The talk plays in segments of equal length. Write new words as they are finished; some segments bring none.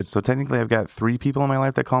So technically, I've got 3 people in my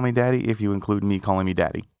life that call me daddy, if you include me calling me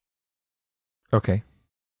daddy. Okay.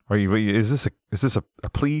 Is this a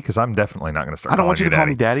plea? Because I'm definitely not going to start. I don't want you to call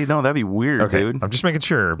daddy. me daddy. No, that'd be weird, Okay. dude. I'm just making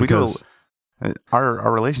sure because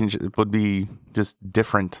our relationship would be just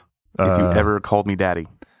different if you ever called me daddy.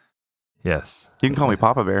 Yes. You can call me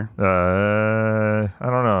Papa Bear. I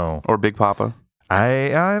don't know. Or Big Papa.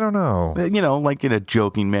 I don't know. You know, like in a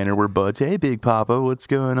joking manner, we're buds. Hey, Big Papa, what's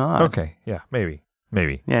going on? Okay. Yeah. Maybe.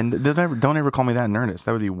 Yeah, and don't ever call me that in earnest.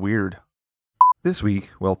 That would be weird. This week,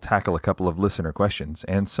 we'll tackle a couple of listener questions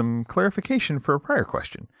and some clarification for a prior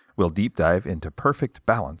question. We'll deep dive into perfect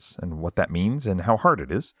balance and what that means and how hard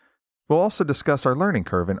it is. We'll also discuss our learning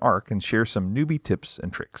curve in ARC and share some newbie tips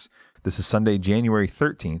and tricks. This is Sunday, January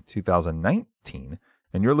 13th, 2019,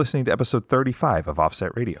 and you're listening to episode 35 of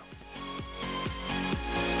Offset Radio.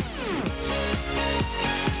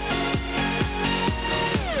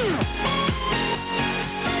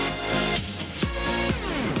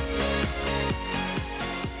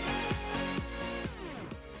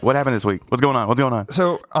 What happened this week? What's going on?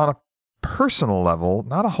 So on a personal level,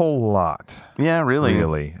 not a whole lot. Yeah,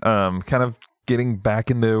 really. Kind of getting back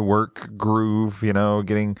in the work groove,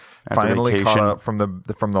 getting After finally vacation. caught up from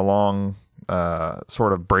the long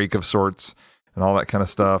sort of break of sorts and all that kind of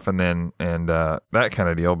stuff, and that kind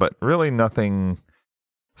of deal. But really nothing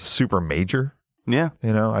super major. Yeah.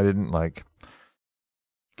 I didn't like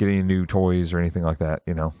get any new toys or anything like that.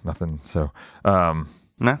 Nothing. So Nah,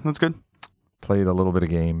 that's good. played a little bit of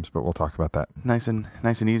games, but we'll talk about that. Nice and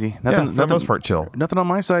easy. For the most part, chill. Nothing on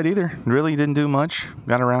my side either. Really didn't do much.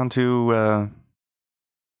 Got around to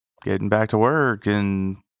getting back to work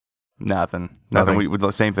and nothing. We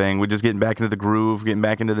the same thing. We're just getting back into the groove, getting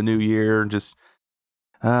back into the new year. Just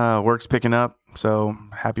work's picking up, so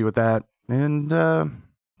happy with that. And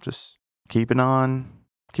just keeping on.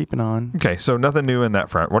 Okay, so nothing new in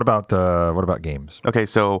that front. What about games? Okay,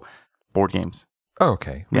 so board games. Oh,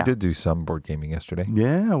 okay. We Yeah. did do some board gaming yesterday.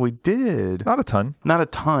 Yeah, we did. Not a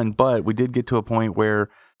ton. But we did get to a point where,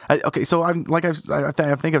 I think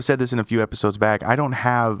I've said this in a few episodes back.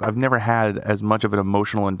 I've never had as much of an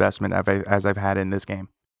emotional investment as I've had in this game.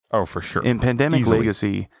 Oh, for sure. In Pandemic Easily.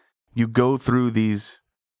 Legacy, you go through these,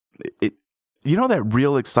 that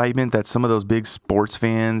real excitement that some of those big sports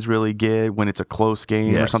fans really get when it's a close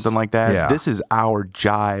game or Yes. something like that. Yeah. This is our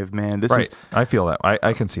jive, man. This Right. is I feel that.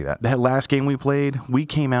 I can see that. that last game we played. We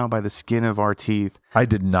came out by the skin of our teeth. I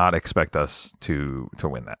did not expect us to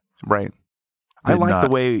win that. Right. I Did like the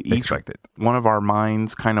not way each expect it. one of our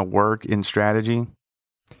minds kind of work in strategy.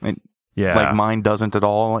 Yeah. Like mine doesn't at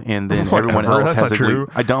all, and then Whatever, everyone else that's has not a true.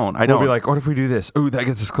 I don't. We'll be like, what if we do this? Ooh, that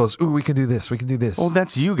gets us close. Ooh, we can do this. We can do this. well,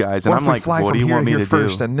 that's you guys, and what I'm if we like, fly what from do you here want to me here to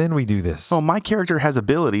first, do? and then we do this? Well, my character has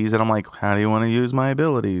abilities, and I'm like, how do you want to use my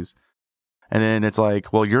abilities? And then it's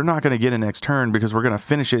like, well, you're not going to get a next turn because we're going to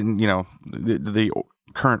finish it in, the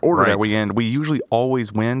current order that Right. we end. We usually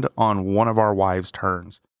always win on one of our wives'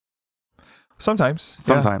 turns. Sometimes.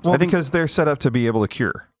 Sometimes. Yeah. Well, I think- because they're set up to be able to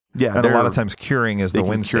cure. Yeah, And a lot of times curing is the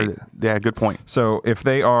win state. Yeah, good point. So if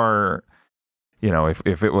they are,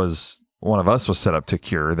 if it was one of us was set up to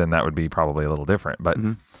cure, then that would be probably a little different. But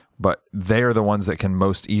Mhm. but they're the ones that can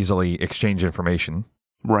most easily exchange information,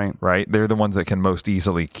 Right. right? They're the ones that can most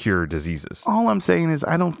easily cure diseases. All I'm saying is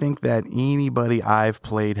I don't think that anybody I've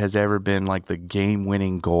played has ever been like the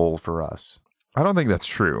game-winning goal for us. I don't think that's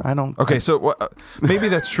true. I don't. Okay, so maybe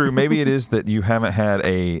that's true. Maybe it is that you haven't had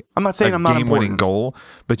I'm not saying I'm not game-winning important. goal,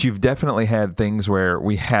 but you've definitely had things where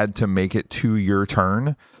we had to make it to your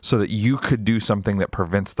turn so that you could do something that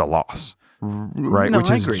prevents the loss, right? No,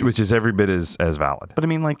 which I is agree. which is every bit as valid. But I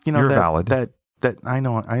mean, like, You're that, valid. That I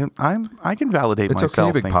know I can validate It's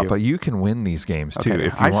myself. okay, Big thank Papa. you. You can win these games too Okay,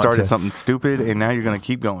 if you I want started to. something stupid, and now you're going to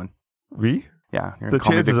keep going. Me? Yeah, you're The gonna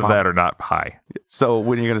call me chances Big of Papa. that are not high. So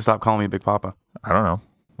when are you going to stop calling me Big Papa? I don't know.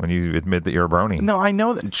 When you admit that you're a brony. No, I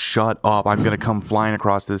know that. Shut up! I'm going to come flying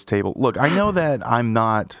across this table. Look, I know that I'm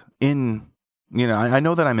not in. I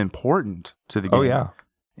know that I'm important to the game. Oh yeah.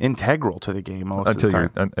 Integral to the game most Until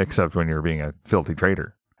of the except when you're being a filthy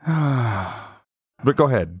traitor. time. But go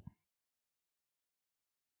ahead.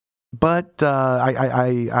 But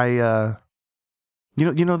the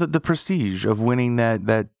prestige of winning that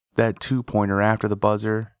 2-pointer after the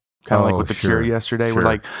buzzer, kind of like with the cure yesterday. Sure. We're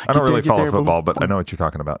like, I don't really follow there, football, boom, but I know what you're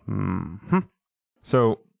talking about. Mm-hmm.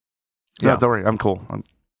 So, No, yeah, don't worry, I'm cool.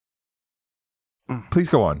 please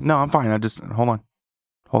go on. No, I'm fine. I just hold on.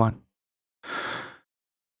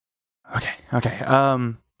 Okay.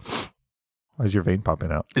 Why is your vein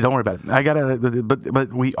popping out? Don't worry about it. I gotta. But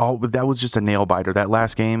that was just a nail biter. That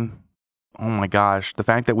last game. oh my gosh, the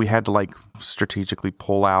fact that we had to like strategically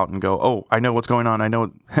pull out and go, oh, I know what's going on. I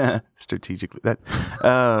know strategically that.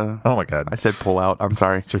 Oh my God. I said pull out. I'm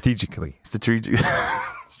sorry. Strategically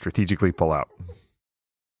pull out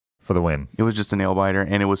for the win. It was just a nail biter,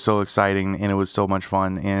 and it was so exciting, and it was so much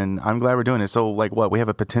fun, and I'm glad we're doing it. So, like, what? We have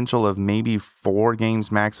a potential of maybe 4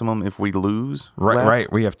 games maximum if we lose.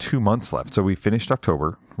 Right. We have 2 months left. So we finished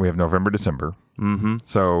October. We have November, December. Mm-hmm.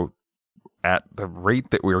 So at the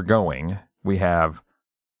rate that we're going, we have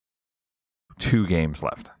 2 games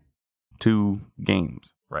left. 2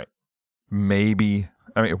 games. Right. Maybe.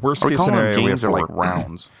 I mean, worst Are we case calling scenario, them we games have or 4. like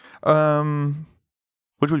rounds?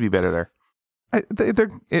 Which would be better there?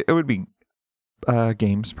 it would be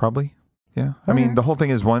games, probably. Yeah. I mean, Okay. the whole thing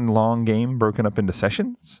is one long game broken up into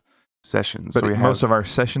sessions. Sessions. But So most of our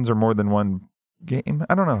sessions are more than one game.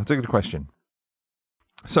 I don't know. It's a good question.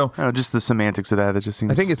 So just the semantics of that. It just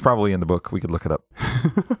seems. I think it's probably in the book. We could look it up.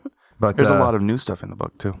 But there's a lot of new stuff in the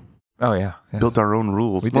book too. Oh yeah. Built our own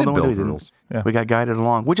rules. We did no, build we didn't. rules. Yeah. We got guided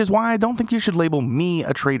along, which is why I don't think you should label me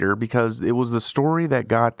a traitor, because it was the story that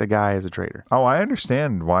got the guy as a traitor. Oh, I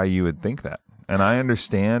understand why you would think that. And I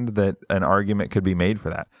understand that an argument could be made for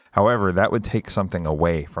that. However, that would take something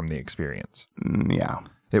away from the experience. Yeah.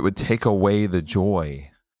 It would take away the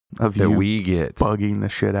joy Of that you we get. bugging the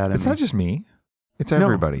shit out of It's me. not just me. It's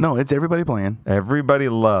everybody. No, it's everybody playing. Everybody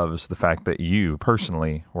loves the fact that you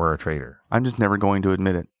personally were a traitor. I'm just never going to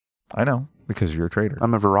admit it. I know, because you're a traitor.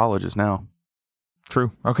 I'm a virologist now.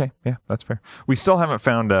 True. Okay. Yeah, that's fair. We still haven't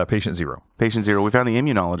found Patient Zero. Patient Zero. We found the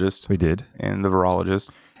immunologist We did. and the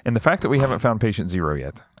virologist. And the fact that we haven't found Patient Zero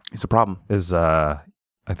yet It's a problem is, I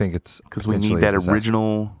think it's because we potentially need that a disaster.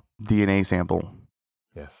 original DNA sample.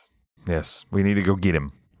 Yes. Yes. We need to go get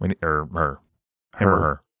him. We need, or her. Him or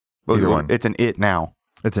her. Well, Either one. It's an it now.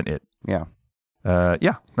 It's an it. Yeah.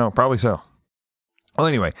 Yeah. No, probably so. Well,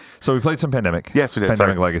 anyway, so we played some Pandemic. Yes, we did.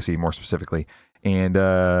 Pandemic Sorry. Legacy, more specifically. And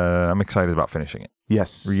I'm excited about finishing it.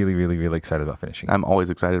 Yes. Really, really, really excited about finishing it. I'm always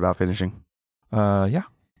excited about finishing. Yeah.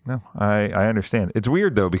 No, I understand. It's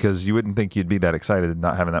weird, though, because you wouldn't think you'd be that excited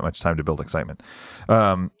not having that much time to build excitement.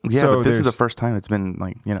 Yeah, so but this is there's the first time it's been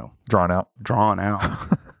like, drawn out. drawn out.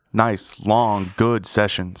 Nice, long, good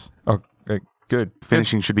sessions. Oh, good.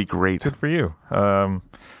 Finishing should be great. Good for you.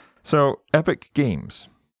 So Epic Games,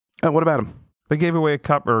 What about him? they gave away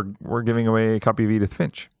we're giving away a copy of Edith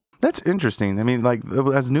Finch. That's interesting. I mean, like,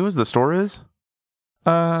 as new as the store is,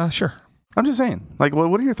 Sure. I'm just saying. Like,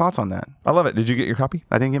 what are your thoughts on that? I love it. Did you get your copy?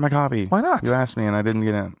 I didn't get my copy. Why not? You asked me, and I didn't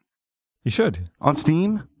get it. You should. On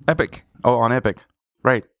Steam? Epic. Oh, on Epic.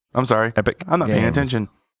 Right. I'm sorry. Epic. I'm not paying Games. attention.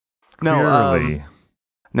 No, Clearly.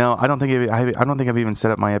 no, I don't think I've even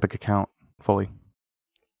set up my Epic account fully.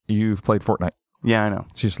 You've played Fortnite. Yeah, I know.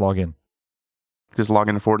 Just log in. Just log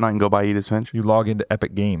into Fortnite and go buy Edith Finch. You log into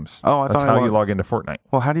Epic Games. Oh, That's how you log into Fortnite.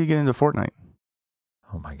 Well, how do you get into Fortnite?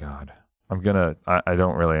 Oh my God. I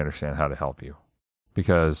don't really understand how to help you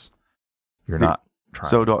because you're not trying.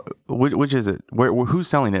 So, which is it? Who's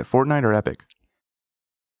selling it? Fortnite or Epic?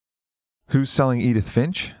 Who's selling Edith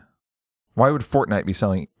Finch? Why would Fortnite be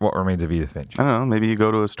selling What Remains of Edith Finch? I don't know. Maybe you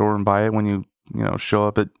go to a store and buy it when you show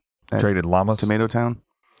up at Traded llamas? Tomato Town.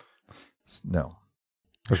 No.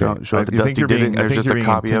 Show up at I think Dusty you're Divot being, and I there's think just you're a being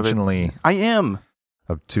copy of it. intentionally I am.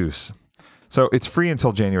 obtuse. So it's free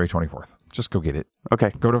until January 24th. Just go get it.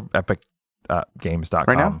 Okay. Go to epicgames.com.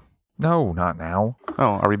 Right now? No, not now.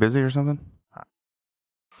 Oh, are we busy or something?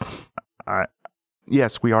 I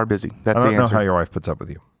Yes, we are busy. That's don't the know answer. how your wife puts up with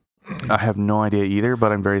you. I have no idea either,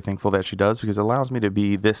 but I'm very thankful that she does because it allows me to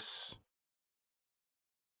be this.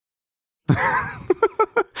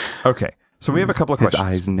 Okay. So we have a couple of His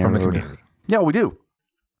questions eyes from the narrowed. community. Yeah, we do.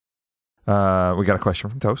 We got a question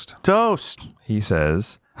from Toast. Toast. He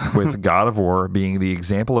says, with God of War being the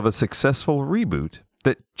example of a successful reboot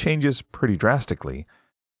that changes pretty drastically,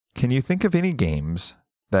 can you think of any games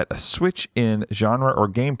that a switch in genre or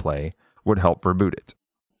gameplay would help reboot it?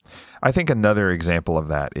 I think another example of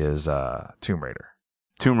that is Tomb Raider.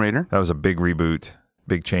 Tomb Raider. That was a big reboot,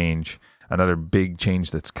 big change. Another big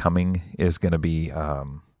change that's coming is going to be,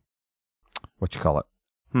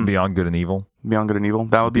 Beyond Good and Evil. Beyond Good and Evil.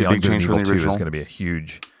 That would be Beyond a big Good change and from Evil the 2 original. is going to be a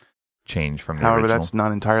huge change from the However, original. that's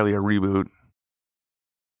not entirely a reboot.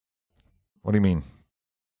 What do you mean?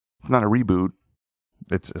 It's not a reboot.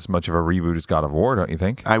 It's as much of a reboot as God of War, don't you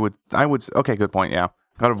think? I would. Okay, good point. Yeah,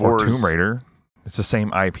 God of Or War. Tomb Raider. It's the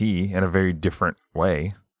same IP in a very different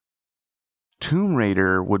way. Tomb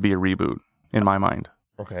Raider would be a reboot in my mind.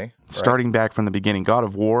 Okay. Starting back from the beginning, God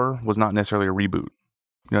of War was not necessarily a reboot.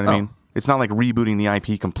 You know what I mean? It's not like rebooting the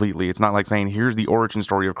IP completely. It's not like saying, here's the origin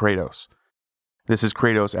story of Kratos. This is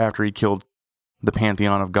Kratos after he killed the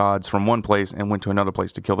pantheon of gods from one place and went to another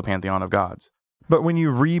place to kill the pantheon of gods. But when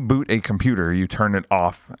you reboot a computer, you turn it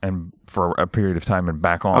off and for a period of time and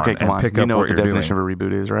back on. Okay, come and on. Pick You up know what the you're definition doing. of a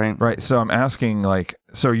reboot is, right? Right. So I'm asking,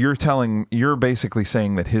 so you're basically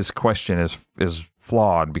saying that his question is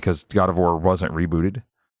flawed because God of War wasn't rebooted?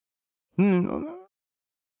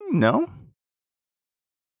 No.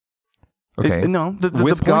 Okay. No.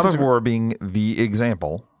 With the God point of is, War being the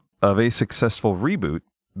example of a successful reboot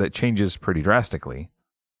that changes pretty drastically.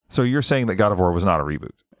 So you're saying that God of War was not a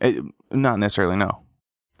reboot? Not necessarily, no.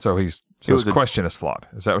 So his question is flawed.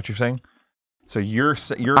 Is that what you're saying? So you're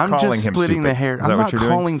I'm calling just him splitting stupid. the hair. Is that I'm what not you're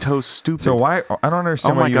doing? calling Toast stupid. So why? I don't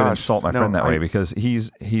understand Oh why my you would gosh. insult my No, friend that way, because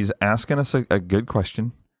he's asking us a good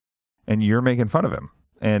question, and you're making fun of him.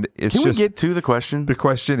 And it's Can just we get to the question? the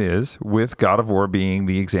question is, with God of War being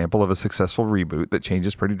the example of a successful reboot that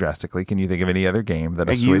changes pretty drastically, can you think of any other game that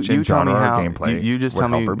a switch in tell me genre or how. gameplay You just would tell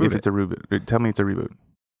me help reboot if it? it's a reboot. Tell me it's a reboot.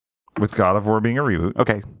 With God of War being a reboot.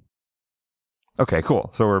 Okay, cool.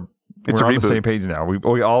 So we're It's a on the reboot. same page now.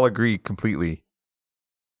 We all agree completely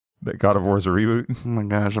that God of War is a reboot. Oh my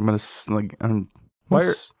gosh, I'm gonna like.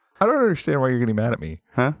 Why I don't understand why you're getting mad at me.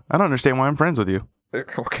 Huh? I don't understand why I'm friends with you.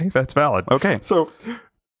 Okay, that's valid. Okay. So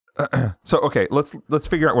okay, let's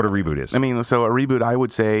figure out what a reboot is. I mean, so a reboot, I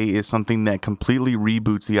would say, is something that completely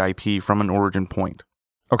reboots the IP from an origin point.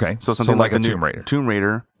 Okay, So something like like a the new Tomb Raider. Tomb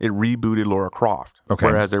Raider, it rebooted Lara Croft. Okay.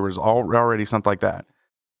 Whereas there was already something like that.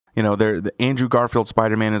 You know, the Andrew Garfield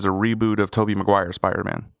Spider-Man is a reboot of Tobey Maguire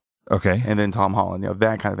Spider-Man, Okay, and then Tom Holland. You know,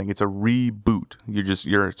 that kind of thing. It's a reboot.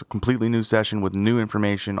 It's a completely new session with new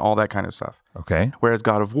information, all that kind of stuff. okay, Whereas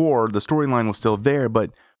God of War, the storyline was still there,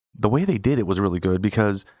 but the way they did it was really good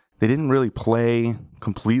because they didn't really play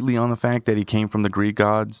completely on the fact that he came from the Greek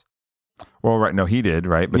gods, well, right, no, he did,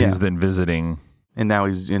 right, but Yeah. he's then visiting, and now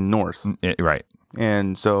he's in Norse. right,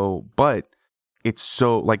 And so, but it's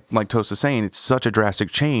so, like Toast is saying, it's such a drastic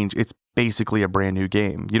change. It's basically a brand new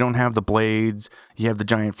game. You don't have the blades. You have the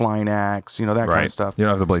giant flying axe, that kind right. of stuff. You don't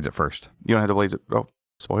have the blades at first. You don't have the blades. Oh,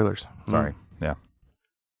 spoilers. Sorry, yeah.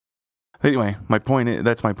 Anyway,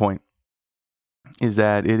 that's my point, is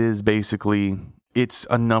that it is basically, it's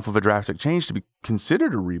enough of a drastic change to be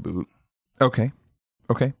considered a reboot. Okay,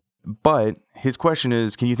 But his question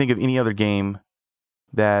is, can you think of any other game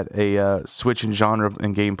that a switch in genre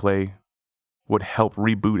and gameplay would help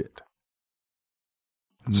reboot it?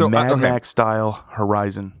 So, Mad okay. Max style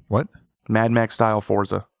Horizon. What? Mad Max style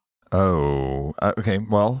Forza. Oh, okay.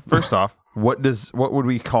 Well, first off, what would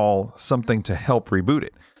we call something to help reboot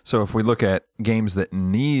it? So if we look at games that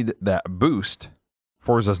need that boost,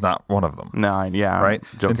 Forza's not one of them. No, yeah, I'm Right?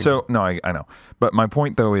 joking. And so, no, I know. But my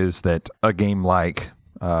point, though, is that a game like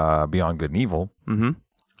Beyond Good and Evil, Mhm.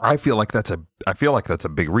 I feel like that's a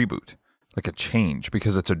big reboot, like a change,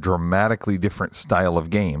 because it's a dramatically different style of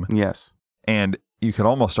game. Yes. And you could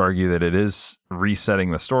almost argue that it is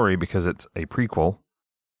resetting the story because it's a prequel.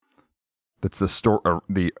 That's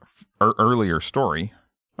the earlier story,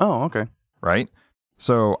 Oh, okay. right?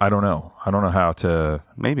 So I don't know. I don't know how to.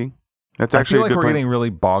 Maybe. That's I actually feel like a good we're point. getting really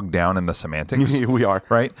bogged down in the semantics, We are.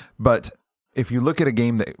 right? But if you look at a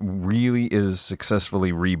game that really is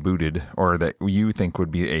successfully rebooted, or that you think would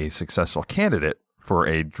be a successful candidate for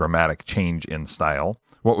a dramatic change in style,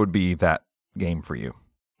 what would be that game for you?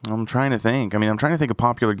 I'm trying to think. I mean, I'm trying to think of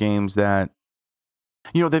popular games that,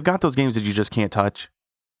 they've got those games that you just can't touch.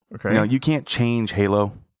 Okay. You can't change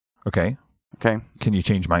Halo. Okay. Okay. Can you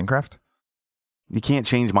change Minecraft? You can't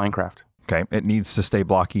change Minecraft. Okay. It needs to stay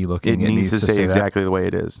blocky looking. It needs to stay that. exactly the way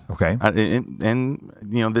it is. Okay.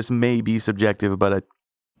 And this may be subjective, but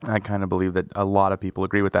I kind of believe that a lot of people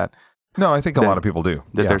agree with that. No, I think a lot of people do.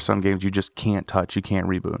 That Yeah. there's some games you just can't touch, you can't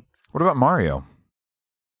reboot. What about Mario?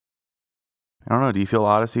 I don't know. Do you feel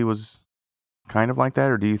Odyssey was kind of like that,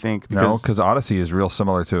 or do you think No, because Odyssey is real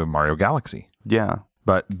similar to Mario Galaxy. Yeah,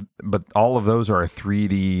 But all of those are a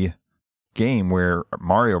 3D game where Super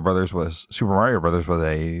Mario Brothers was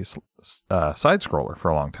a side scroller for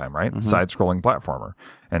a long time, right? Mhm. Side scrolling platformer,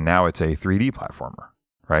 and now it's a 3D platformer,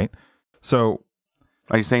 right? So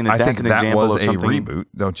are you saying that I that's think an that example was of a something? reboot,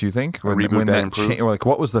 don't you think? reboot that improved? Like,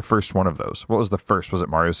 what was the first one of those? What was the first? Was it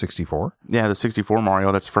Mario 64? Yeah, the 64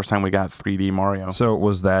 Mario. That's the first time we got 3D Mario. So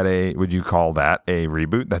was that would you call that a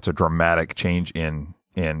reboot? That's a dramatic change in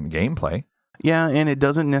gameplay. Yeah, and it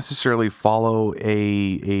doesn't necessarily follow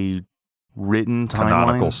a written timeline.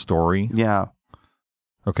 Canonical story. Yeah.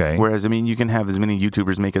 Okay. Whereas, I mean, you can have as many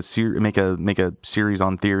YouTubers make a series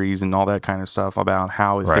on theories and all that kind of stuff about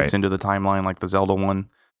how it Right. fits into the timeline, like the Zelda one.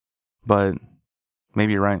 But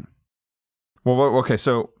maybe you're right. Well, okay.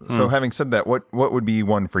 So having said that, what would be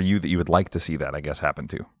one for you that you would like to see that, I guess, happen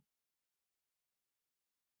to?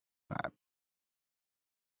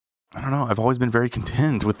 I don't know. I've always been very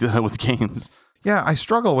content with games. Yeah, I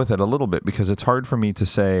struggle with it a little bit because it's hard for me to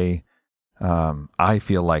say, I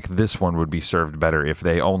feel like this one would be served better if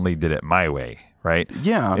they only did it my way, right?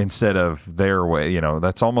 Yeah. Instead of their way,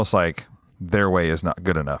 that's almost like their way is not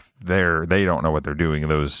good enough. They don't know what they're doing,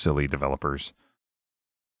 those silly developers.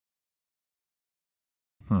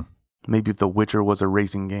 Maybe if The Witcher was a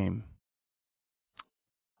racing game.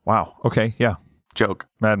 Wow. Okay. Yeah. Joke.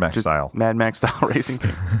 Mad Max style. Mad Max style racing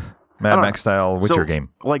game. Mad Max style Witcher game.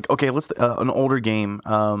 Like, okay, let's an older game.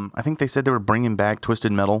 I think they said they were bringing back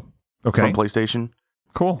Twisted Metal from PlayStation.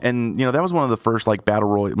 Cool. And that was one of the first like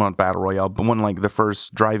not battle royale, but one like the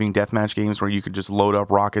first driving deathmatch games where you could just load up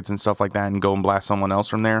rockets and stuff like that and go and blast someone else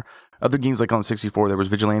from there. Other games like on 64, there was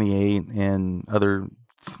Vigilante 8 and other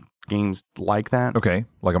games like that. Okay,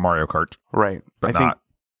 like a Mario Kart. Right. But I think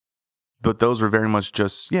but those were very much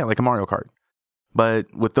just like a Mario Kart.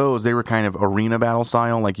 But with those, they were kind of arena battle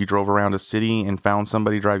style, like you drove around a city and found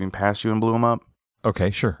somebody driving past you and blew them up.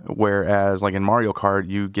 Okay, sure. Whereas, like in Mario Kart,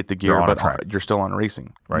 you get the gear, but you're still on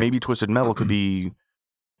racing. Right. Maybe Twisted Metal could be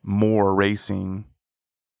more racing,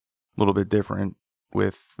 a little bit different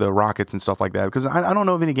with the rockets and stuff like that. Because I don't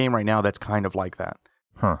know of any game right now that's kind of like that.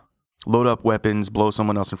 Huh. Load up weapons, blow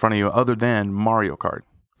someone else in front of you, other than Mario Kart.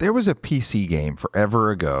 There was a PC game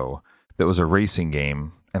forever ago that was a racing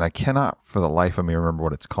game, and I cannot for the life of me remember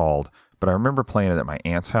what it's called, but I remember playing it at my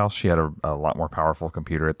aunt's house. She had a lot more powerful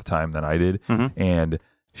computer at the time than I did, and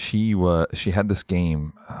she had this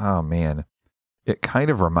game. Oh man, it kind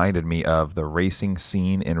of reminded me of the racing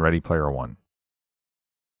scene in Ready Player One.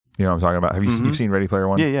 You know what I'm talking about? Have you seen Ready Player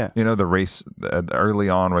One? Yeah. You know the race early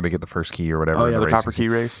on where they get the first key or whatever. Oh yeah, the copper key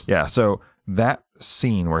race. Yeah, so that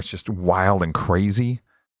scene where it's just wild and crazy,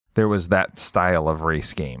 there was that style of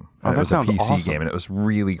race game. Oh, that sounds awesome. It was a PC game, and it was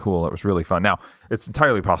really cool. It was really fun. Now, it's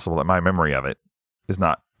entirely possible that my memory of it is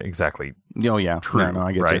not exactly true. No,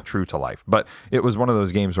 I get right? you. True to life. But it was one of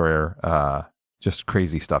those games where just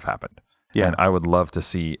crazy stuff happened. Yeah. And I would love to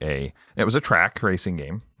see it was a track racing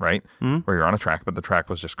game, right? Where you're on a track, but the track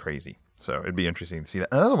was just crazy. So it'd be interesting to see that.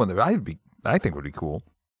 Another one that I think would be cool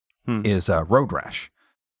is Road Rash.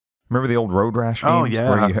 Remember the old Road Rash games? Oh, yeah.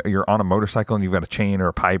 Where you're on a motorcycle and you've got a chain or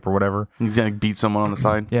a pipe or whatever. You gotta beat someone on the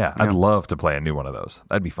side. Yeah, I'd love to play a new one of those.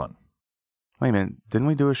 That'd be fun. Wait a minute. Didn't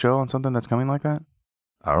we do a show on something that's coming like that?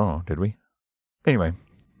 I don't know. Did we? Anyway,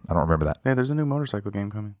 I don't remember that. Yeah, there's a new motorcycle game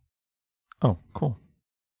coming. Oh, cool.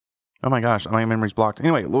 Oh my gosh, my memory's blocked.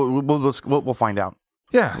 Anyway, we'll find out.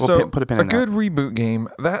 Yeah, we'll put a pin in that. A good reboot game.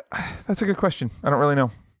 That's a good question. I don't really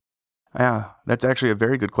know. Yeah, that's actually a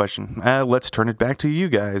very good question. Let's turn it back to you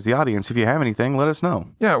guys, the audience. If you have anything, let us know.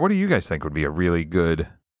 Yeah, what do you guys think would be a really good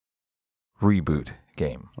reboot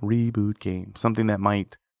game? Reboot game. Something that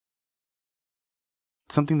might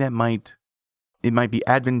it might be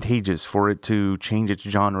advantageous for it to change its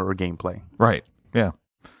genre or gameplay. Right. Yeah.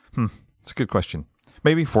 It's a good question.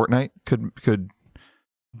 Maybe Fortnite could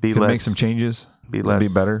make some changes. Be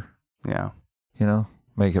better. Yeah.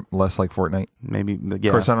 Make it less like Fortnite. Maybe. Yeah.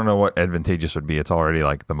 Of course, I don't know what advantageous would be. It's already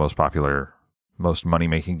like the most popular, most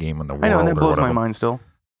money-making game in the world. I know, and that blows my mind still.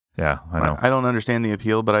 Yeah, I know. I don't understand the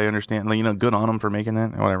appeal, but I understand. Good on them for making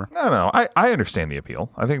that. Whatever. No. I understand the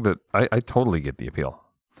appeal. I think that I totally get the appeal.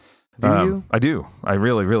 Do you? I do. I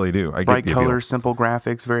really, really do. I Bright get the colors, appeal. simple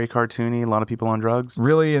graphics, very cartoony. A lot of people on drugs.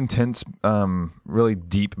 Really intense, really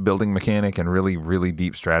deep building mechanic and really, really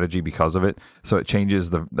deep strategy because of it. So it changes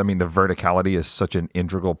the verticality is such an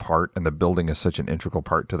integral part, and the building is such an integral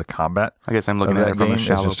part to the combat. I guess I'm looking at it from a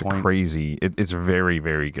shallow It's just point. crazy. It's a very,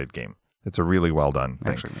 very good game. It's a really well done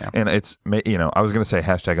thing. Actually, yeah. And it's, I was going to say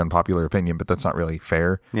hashtag unpopular opinion, but that's not really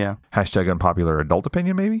fair. Yeah. Hashtag unpopular adult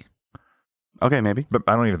opinion, maybe? Okay, maybe. But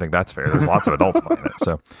I don't even think that's fair. There's lots of adults playing it.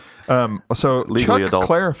 So Legally Chuck adults.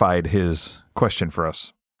 clarified his question for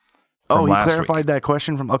us. Oh, he last clarified week. that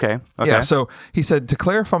question from... Okay. Yeah, so he said, to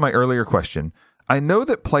clarify my earlier question, I know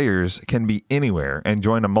that players can be anywhere and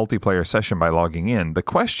join a multiplayer session by logging in. The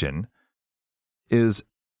question is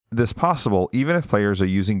this possible even if players are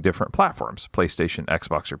using different platforms, PlayStation,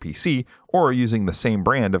 Xbox, or PC, or using the same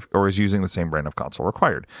brand of console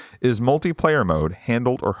required? Is multiplayer mode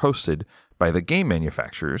handled or hosted by the game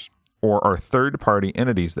manufacturers, or are third-party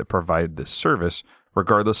entities that provide this service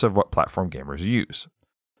regardless of what platform gamers use?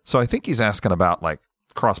 So I think he's asking about like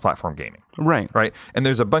cross-platform gaming. Right. And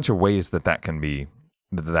there's a bunch of ways that can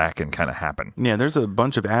kind of happen. Yeah, there's a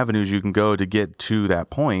bunch of avenues you can go to get to that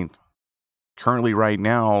point. Currently, right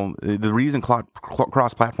now, the reason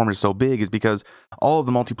cross-platform is so big is because all of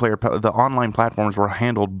the online platforms were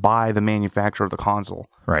handled by the manufacturer of the console.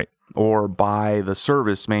 Right. or buy the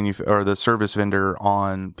service or the service vendor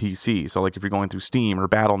on PC. So like if you're going through Steam or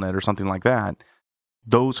Battle.net or something like that,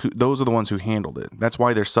 those are the ones who handled it. That's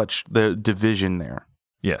why there's such the division there.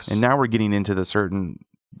 Yes. And now we're getting into the certain,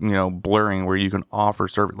 blurring where you can offer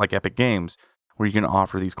service like Epic Games, where you can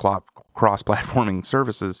offer these cross-platforming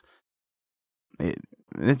services.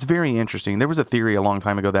 It's very interesting. There was a theory a long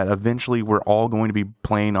time ago that eventually we're all going to be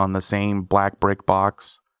playing on the same black brick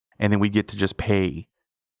box, and then we get to just pay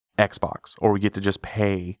Xbox, or we get to just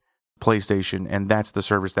pay PlayStation, and that's the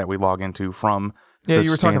service that we log into from. Yeah,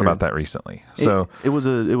 you were talking about that recently. So it was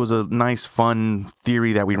a nice, fun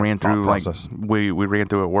theory that we ran through. Like we ran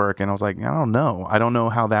through at work, and I was like, I don't know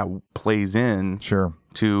how that plays in. Sure.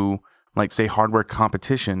 To like say hardware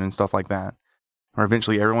competition and stuff like that, or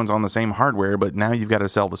eventually everyone's on the same hardware, but now you've got to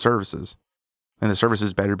sell the services, and the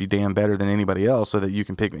services better be damn better than anybody else, so that you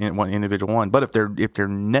can pick one individual one. But if they're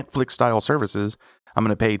Netflix style services, I'm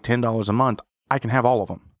going to pay $10 a month. I can have all of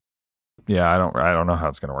them. Yeah, I don't know how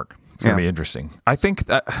it's going to work. It's going to be interesting. I think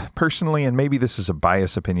that personally, and maybe this is a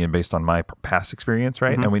biased opinion based on my past experience,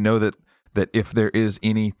 right? Mm-hmm. And we know that if there is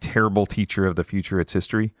any terrible teacher of the future, it's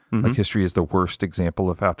history. Mm-hmm. Like history is the worst example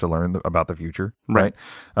of how to learn about the future, right?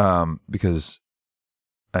 Because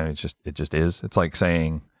I mean, it just is. It's like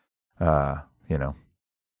saying, on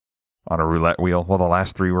a roulette wheel, well, the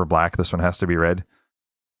last 3 were black. This one has to be red.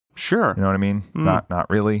 Sure. You know what I mean? Not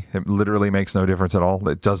really. It literally makes no difference at all.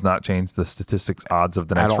 It does not change the statistics odds of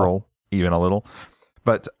the next roll, even a little.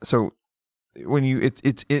 But so when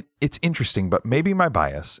it's interesting, but maybe my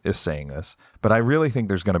bias is saying this, but I really think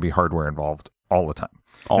there's going to be hardware involved all the time.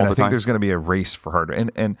 I think there's going to be a race for hardware.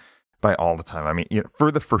 And by all the time, I mean,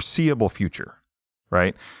 for the foreseeable future,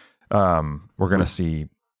 right? We're going to see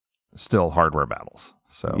still hardware battles.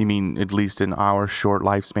 So you mean at least in our short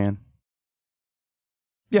lifespan?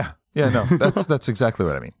 Yeah, no, that's exactly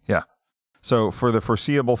what I mean. Yeah. So for the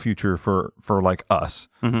foreseeable future, for like us,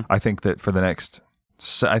 mm-hmm. I think that for the next,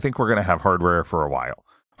 I think we're going to have hardware for a while,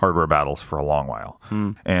 hardware battles for a long while.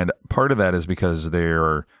 And part of that is because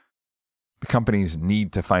the companies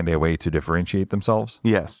need to find a way to differentiate themselves.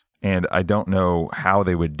 Yes. And I don't know how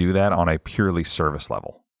they would do that on a purely service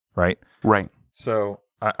level. Right. Right. So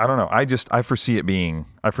I don't know. I foresee it being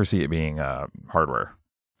hardware.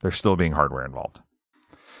 There's still being hardware involved.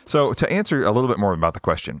 So to answer a little bit more about the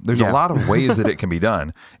question, there's a lot of ways that it can be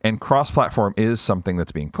done, and cross-platform is something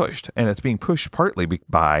that's being pushed, and it's being pushed partly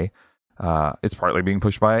by Xbox,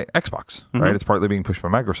 mm-hmm. right? It's partly being pushed by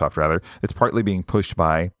Microsoft, rather. It's partly being pushed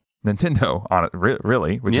by Nintendo on it,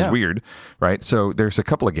 really, which is weird, right? So there's a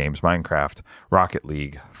couple of games, Minecraft, Rocket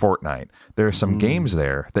League, Fortnite. There's some games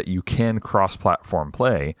there that you can cross-platform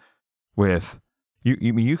play with.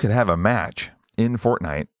 You could have a match in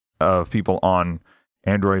Fortnite of people on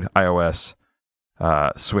Android, iOS,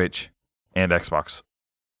 Switch, and Xbox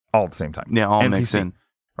all at the same time. Yeah, all and mixed in.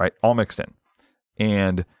 Right, all mixed in.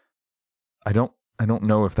 And I don't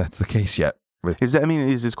know if that's the case yet. Is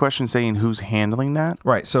this question saying who's handling that?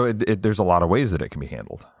 Right. So there's a lot of ways that it can be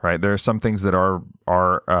handled. Right. There are some things that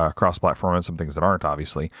are cross-platform and some things that aren't.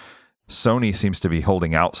 Obviously, Sony seems to be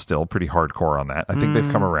holding out still pretty hardcore on that. I think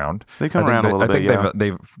they've come around. They come around a little bit. I think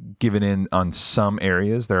they've given in on some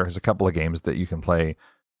areas. There's a couple of games that you can play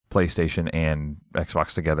PlayStation and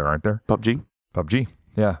Xbox together, aren't there? PUBG.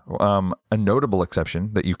 Yeah. A notable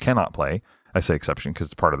exception that you cannot play. I say exception because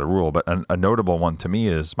it's part of the rule, but a notable one to me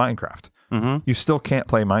is Minecraft. Mm-hmm. You still can't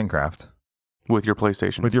play Minecraft with your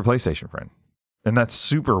PlayStation. With your PlayStation friend, and that's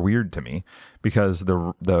super weird to me because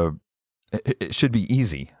it should be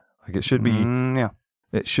easy. Like it should be.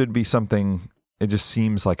 It should be something. It just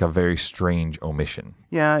seems like a very strange omission.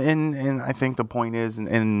 Yeah, and I think the point is,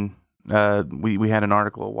 and we had an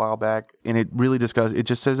article a while back, and it really discussed. It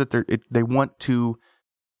just says that they want to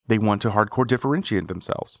hardcore differentiate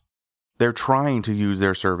themselves. They're trying to use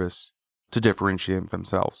their service to differentiate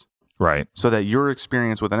themselves. Right. So that your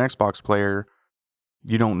experience with an Xbox player,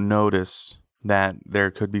 you don't notice that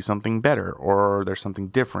there could be something better or there's something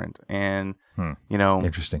different. And,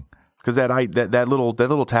 interesting. Because that little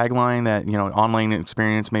tagline that, online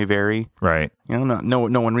experience may vary. Right. No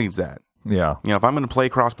one reads that. Yeah. If I'm going to play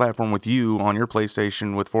cross-platform with you on your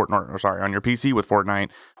PlayStation with Fortnite, on your PC with Fortnite,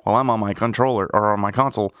 while I'm on my controller or on my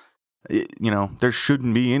console, there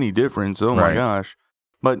shouldn't be any difference. Oh my gosh.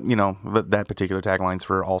 But, but that particular tagline's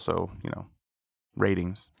for also,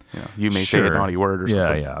 ratings. You may say a naughty word or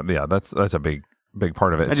something. Yeah. That's a big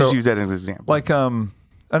part of it. I just use that as an example. Like,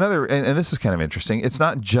 another, and this is kind of interesting. It's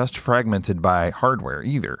not just fragmented by hardware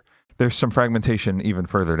either. There's some fragmentation even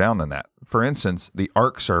further down than that. For instance, the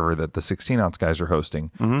ARC server that the 16-ounce guys are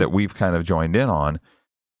hosting that we've kind of joined in on,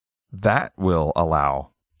 that will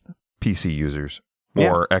allow PC users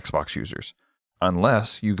or Xbox users,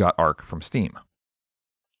 unless you got Ark from Steam.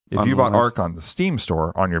 If you bought Ark on the Steam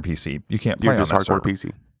store on your PC, you can't play on that server. You're just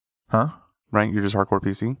hardcore PC. Huh? Right? You're just hardcore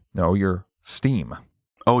PC? No, you're Steam.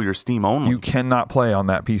 Oh, you're Steam only. You cannot play on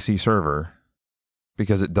that PC server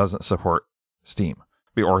because it doesn't support Steam.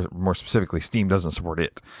 Or more specifically, Steam doesn't support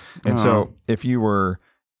it. And so if you were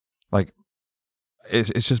like,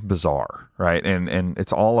 it's just bizarre, right? And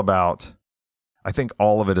it's all about, I think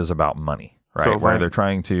all of it is about money, right? So where they're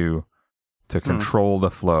trying to control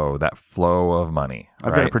the flow, that flow of money.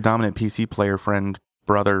 I've got a predominant PC player friend,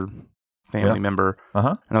 brother, family member,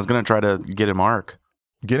 and I was going to try to get him Ark.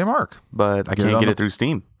 Get him Ark. But I can't get it through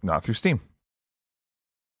Steam. Not through Steam.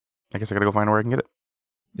 I guess I got to go find where I can get it.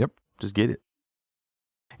 Yep. Just get it.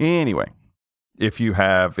 Anyway. If he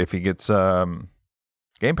gets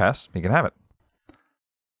Game Pass, he can have it.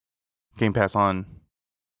 Game Pass on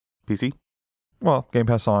PC? Well, Game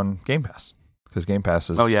Pass on Game Pass. Because Game Pass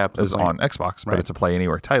is on Xbox, but it's a Play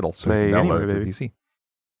Anywhere title, so you can download it for PC.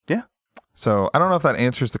 Yeah. So I don't know if that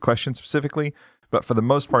answers the question specifically, but for the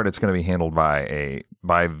most part, it's going to be handled by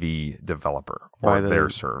the developer or their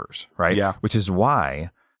servers, right? Yeah. Which is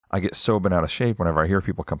why I get so bent out of shape whenever I hear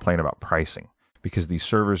people complain about pricing, because these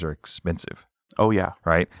servers are expensive. Oh, yeah.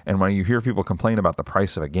 Right? And when you hear people complain about the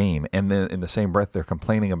price of a game, and then in the same breath, they're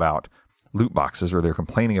complaining about loot boxes or they're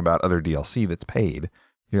complaining about other DLC that's paid,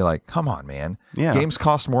 you're like, come on, man. Yeah. Games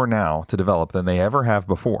cost more now to develop than they ever have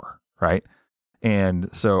before, right? And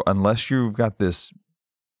so unless you've got this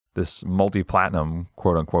multi-platinum,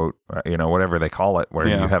 quote unquote, whatever they call it, where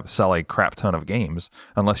you sell a crap ton of games,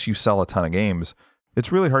 unless you sell a ton of games,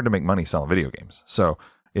 it's really hard to make money selling video games. So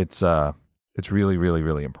it's really, really,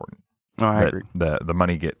 really important. Oh, I agree. The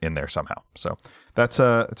money get in there somehow. So it's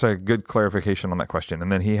a good clarification on that question. And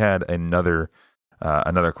then he had another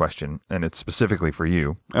question, and it's specifically for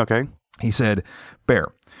you. Okay. He said,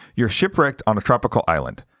 Bear, you're shipwrecked on a tropical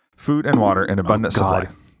island. Food and water in abundant supply.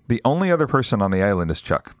 The only other person on the island is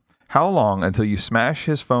Chuck. How long until you smash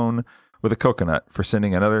his phone with a coconut for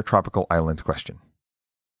sending another tropical island question?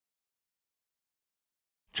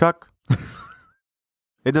 Chuck,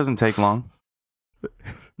 it doesn't take long.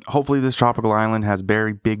 Hopefully this tropical island has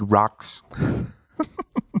very big rocks.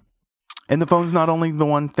 And the phone's not only the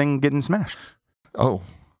one thing getting smashed. Oh.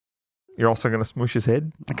 You're also going to smoosh his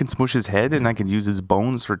head? I can smoosh his head, and I can use his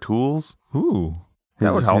bones for tools. Ooh.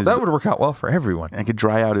 That would help. That would work out well for everyone. I could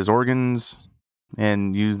dry out his organs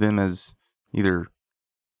and use them as either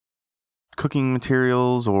cooking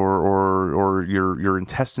materials or your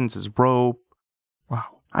intestines as rope. Wow.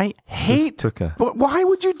 I hate... Why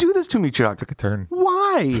would you do this to me, Chuck? Took a turn.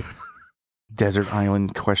 Why? Desert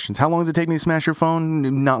island questions. How long does it take me to smash your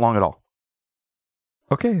phone? Not long at all.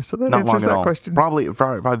 Okay, so that answers that question. Probably a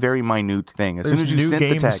very minute thing. As soon as you sent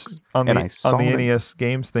the text on the NES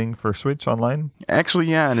games thing for Switch Online? Actually,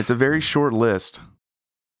 yeah, and it's a very short list.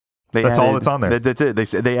 That's all that's on there. That's it.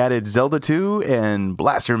 They added Zelda 2 and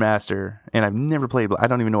Blaster Master, and I've never played. I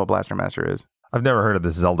don't even know what Blaster Master is. I've never heard of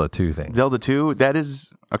this Zelda 2 thing. Zelda 2, that is...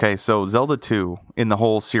 Okay, so Zelda 2 in the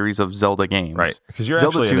whole series of Zelda games. Right, because you're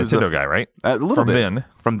Zelda actually a Nintendo guy, right? A little bit. Then.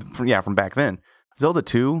 From back then. Zelda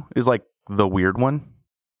 2 is like the weird one.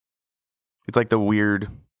 It's like the weird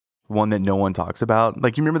one that no one talks about.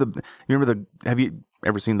 Like, you remember have you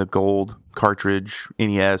ever seen the gold cartridge,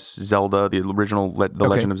 NES, Zelda, the original,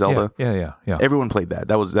 Legend of Zelda? Yeah. Everyone played that.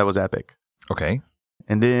 That was epic. Okay.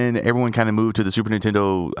 And then everyone kind of moved to the Super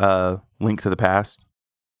Nintendo Link to the Past.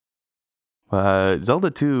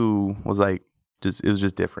 Zelda 2 was like, it was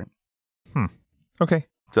just different. Okay.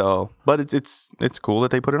 So, but it's cool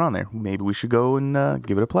that they put it on there. Maybe we should go and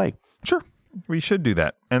give it a play. Sure. We should do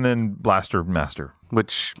that. And then Blaster Master.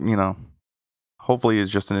 Which, hopefully is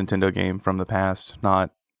just a Nintendo game from the past,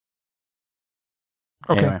 not...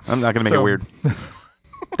 Okay. Anyway, I'm not going to make it weird.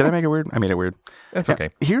 Did I make it weird? I made it weird. That's okay.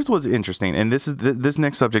 Here's what's interesting, and this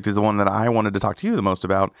next subject is the one that I wanted to talk to you the most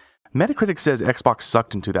about. Metacritic says Xbox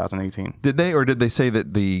sucked in 2018. Did they, or did they say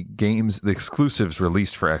that the exclusives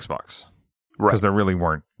released for Xbox? Right. Because there really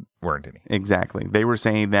weren't any. Exactly. They were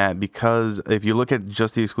saying that because if you look at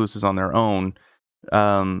just the exclusives on their own,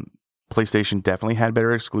 PlayStation definitely had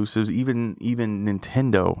better exclusives. Even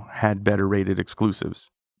Nintendo had better rated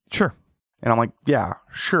exclusives. Sure. And I'm like, yeah,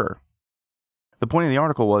 sure. The point of the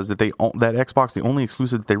article was that that Xbox, the only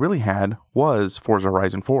exclusive that they really had was Forza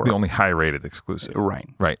Horizon 4. The only high-rated exclusive. Right.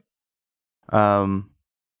 Right.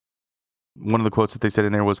 One of the quotes that they said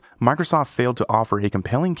in there was, Microsoft failed to offer a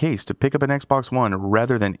compelling case to pick up an Xbox One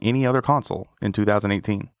rather than any other console in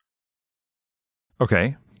 2018.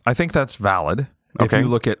 Okay. I think that's valid if you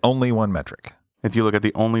look at only one metric. If you look at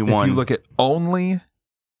the only one. If you look at only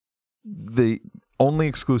the only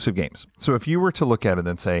exclusive games. So if you were to look at it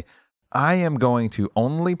and say, I am going to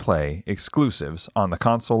only play exclusives on the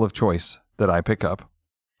console of choice that I pick up,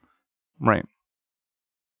 Right.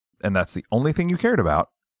 and that's the only thing you cared about,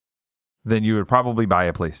 then you would probably buy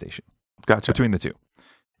a PlayStation Gotcha. between the two.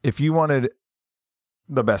 If you wanted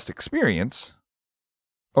the best experience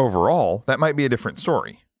overall, that might be a different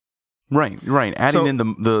story. Right. Adding in the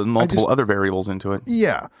multiple other variables into it.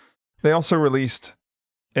 Yeah. They also released,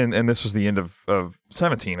 and this was the end of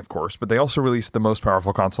 17, of course, but they also released the most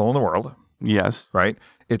powerful console in the world, Yes. right?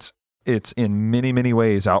 It's in many, many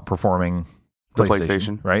ways outperforming The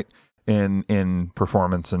PlayStation. right? In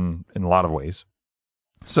performance and in a lot of ways.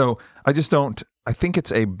 So I think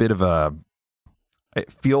it's a bit of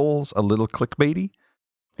it feels a little clickbaity.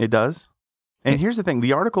 It does. And here's the thing: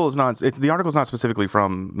 the article is not specifically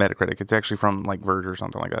from Metacritic. It's actually from like Verge or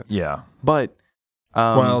something like that. Yeah. But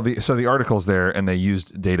the article's there, and they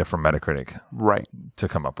used data from Metacritic, right, to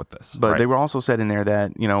come up with this. But right? they were also said in there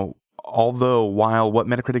that although while what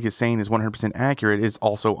Metacritic is saying is 100% accurate, it's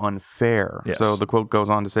also unfair. Yes. So the quote goes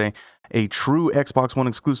on to say, a true Xbox One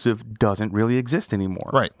exclusive doesn't really exist anymore.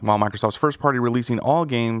 Right. While Microsoft's first party releasing all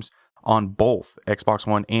games on both Xbox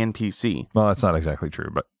One and PC. Well, that's not exactly true,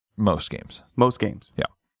 but most games. Most games. Yeah.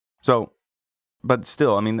 So, but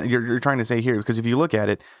still, I mean, you're trying to say here, because if you look at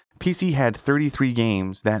it, PC had 33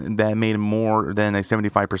 games that made more than a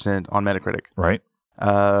 75% on Metacritic. Right.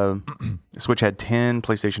 Switch had 10,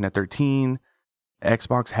 PlayStation had 13,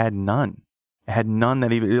 Xbox had none. It had none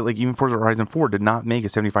that even Forza Horizon 4 did not make a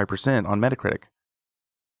 75% on Metacritic.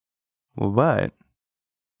 But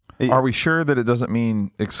are we sure that it doesn't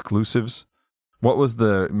mean exclusives? What was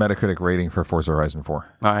the Metacritic rating for Forza Horizon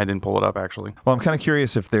 4? I didn't pull it up, actually. Well, I'm kind of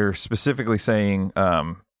curious if they're specifically saying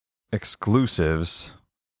exclusives.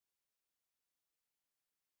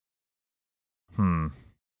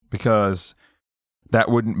 Because that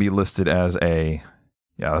wouldn't be listed as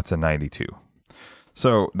that's a 92.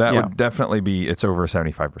 So that would definitely be, it's over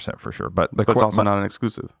 75% for sure. But it's also not an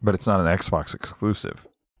exclusive. But it's not an Xbox exclusive,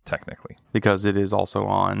 technically. Because it is also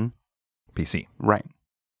on PC. Right.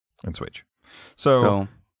 And Switch. So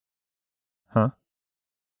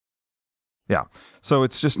yeah. So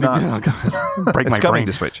it's just not. Break it's my coming brain.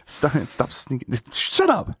 to Switch. Stop sneaking. Shut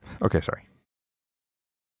up. Okay, sorry.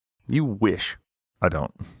 You wish. I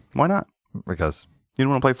don't. Why not? Because you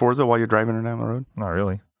don't want to play Forza while you're driving down the road? Not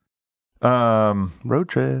really. Road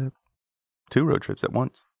trip. 2 road trips at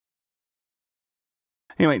once.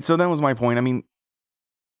 Anyway, so that was my point. I mean,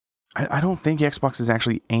 I don't think Xbox is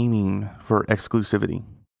actually aiming for exclusivity.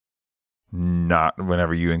 Not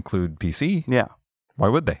whenever you include PC. Yeah. Why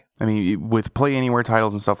would they? I mean, with Play Anywhere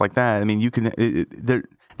titles and stuff like that, I mean, you can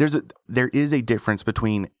there is a difference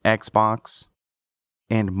between Xbox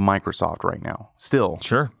and Microsoft right now. Still.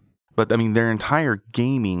 Sure. But I mean, their entire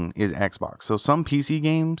gaming is Xbox. So some PC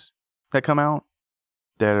games that come out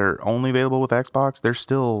that are only available with Xbox, they're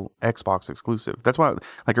still Xbox exclusive. That's why,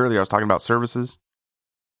 like earlier, I was talking about services.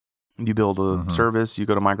 You build a service, you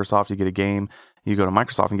go to Microsoft, you get a game. You go to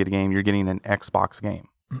Microsoft and get a game, you're getting an Xbox game.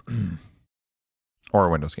 Or a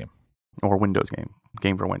Windows game. Or a Windows game.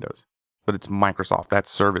 Game for Windows. But it's Microsoft. That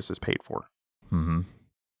service is paid for. Mm-hmm.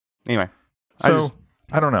 Anyway. So,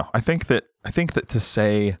 I don't know. I think that to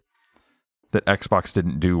say that Xbox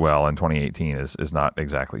didn't do well in 2018 is not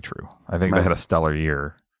exactly true. I think they had a stellar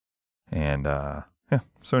year. And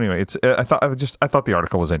so anyway, I thought the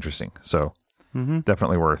article was interesting. So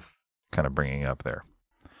definitely worth kind of bringing up there.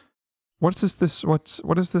 What is this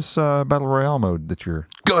Battle Royale mode that you're...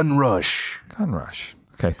 Gun Rush.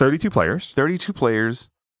 Okay, 32 players. 32 players.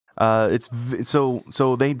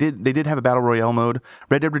 So they did have a Battle Royale mode.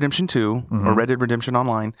 Red Dead Redemption 2 or Red Dead Redemption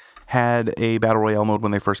Online had a Battle Royale mode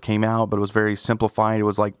when they first came out, but it was very simplified. It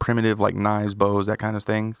was like primitive, like knives, bows, that kind of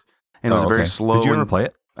things. And it was very slow. Did you ever play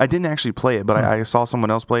it? I didn't actually play it, but I saw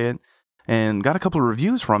someone else play it and got a couple of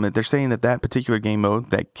reviews from it. They're saying that particular game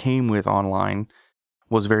mode that came with online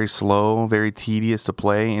was very slow, very tedious to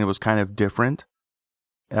play, and it was kind of different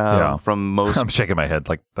from most. I'm shaking my head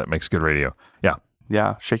like that makes good radio. Yeah.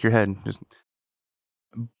 Yeah, shake your head.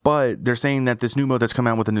 But they're saying that this new mode that's come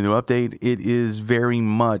out with a new update, it is very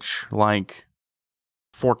much like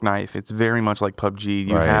Fork Knife. It's very much like PUBG.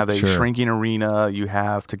 You have a shrinking arena. You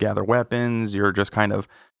have to gather weapons. You're just kind of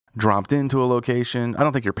dropped into a location. I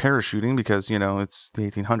don't think you're parachuting because, it's the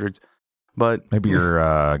 1800s. But maybe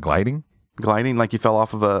you're gliding? Gliding, like you fell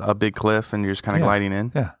off of a big cliff and you're just kind of gliding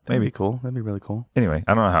in. Yeah, that'd be cool. That'd be really cool. Anyway,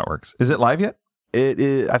 I don't know how it works. Is it live yet? It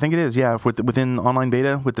is. I think it is. Yeah, within online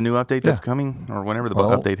beta with the new update that's coming or whenever the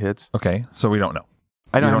update hits. Okay, so we don't know.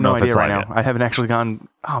 I You have know no if idea it's right live now. yet. I haven't actually gone.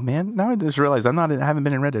 Oh man, now I just realized I haven't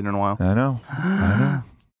been in Red Dead in a while. I know.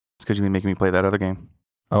 It's because you've been making me play that other game.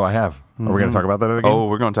 Oh, I have. Are we going to talk about that other game? Oh,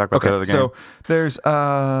 we're going to talk about that other game. So there's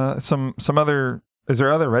some other. Is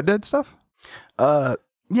there other Red Dead stuff?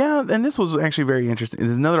 Yeah, and this was actually very interesting.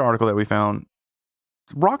 There's another article that we found.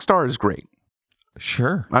 Rockstar is great.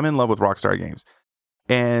 Sure. I'm in love with Rockstar games.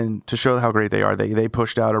 And to show how great they are, they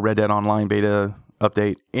pushed out a Red Dead Online beta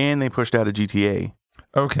update, and they pushed out a GTA.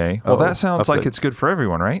 Okay. Well, that sounds like it's good for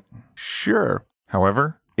everyone, right? Sure.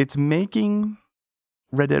 However, it's making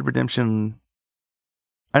Red Dead Redemption...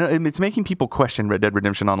 it's making people question Red Dead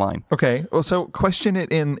Redemption Online. Okay. Well, so question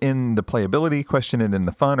it in the playability, question it in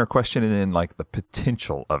the fun, or question it in like the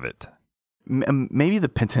potential of it. Maybe the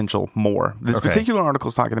potential more. This particular article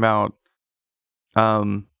is talking about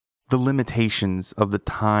the limitations of the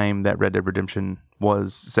time that Red Dead Redemption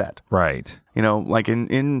was set. Right. You know, like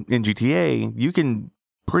in GTA, you can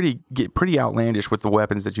get pretty outlandish with the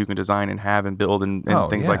weapons that you can design and have and build and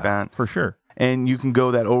things like that. For sure. And you can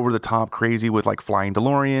go that over the top crazy with like flying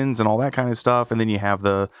DeLoreans and all that kind of stuff. And then you have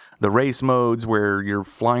the race modes where you're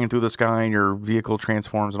flying through the sky and your vehicle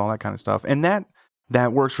transforms and all that kind of stuff. And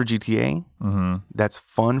that works for GTA. Mm-hmm. That's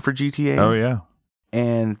fun for GTA. Oh, yeah.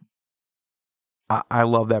 And I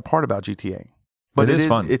love that part about GTA. But it is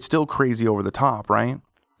fun. It's still crazy over the top, right?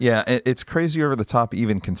 Yeah, it's crazy over the top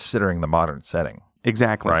even considering the modern setting.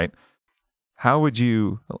 Exactly. Right? How would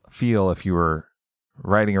you feel if you were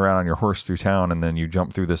riding around on your horse through town and then you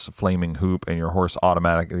jump through this flaming hoop and your horse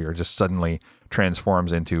automatically or just suddenly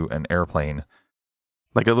transforms into an airplane?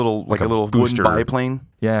 Like a little booster. Wooden biplane?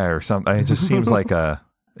 Yeah, or something. It just seems like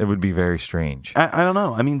it would be very strange. I don't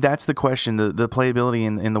know. I mean, that's the question. The playability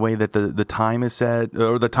and the way that the time is set,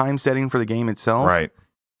 or the time setting for the game itself. Right.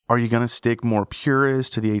 Are you going to stick more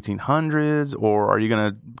purist to the 1800s, or are you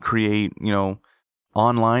going to create,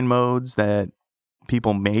 online modes that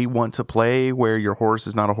people may want to play where your horse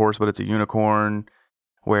is not a horse, but it's a unicorn,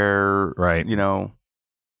 where, right.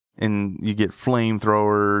 And you get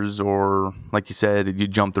flamethrowers, or like you said, you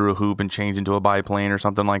jump through a hoop and change into a biplane or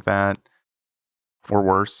something like that. Or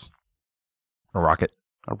worse. A rocket.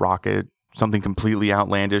 Something completely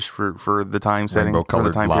outlandish for the time setting, for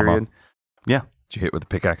the time llama. period. Yeah. Did you hit with a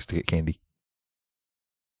pickaxe to get candy?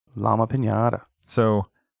 Llama Pinata. So,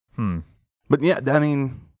 But yeah, I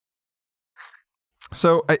mean...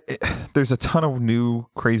 So, there's a ton of new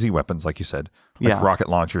crazy weapons, like you said. Like rocket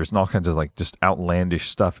launchers and all kinds of like just outlandish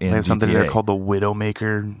stuff in GTA. They have something there called the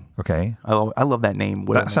Widowmaker. Okay. I love that name.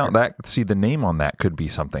 See, the name on that could be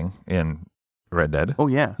something in Red Dead. Oh,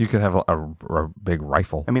 yeah. You could have a big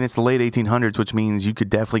rifle. I mean, it's the late 1800s, which means you could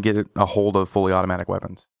definitely get a hold of fully automatic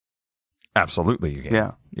weapons. Absolutely, you can.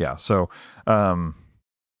 Yeah. Yeah. So,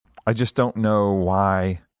 I just don't know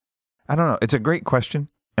why. I don't know. It's a great question,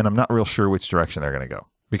 and I'm not real sure which direction they're going to go,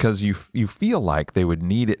 because you feel like they would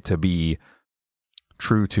need it to be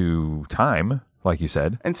true to time, like you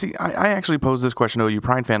said. And see, I actually posed this question to you,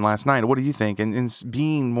 Pride fan, last night. What do you think? And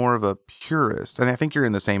being more of a purist, and I think you're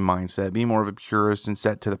in the same mindset, being more of a purist and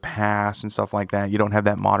set to the past and stuff like that. You don't have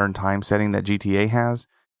that modern time setting that GTA has.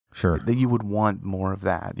 Sure. That you would want more of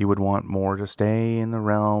that. You would want more to stay in the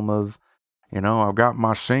realm of, I've got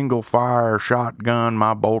my single fire shotgun,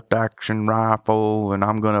 my bolt action rifle, and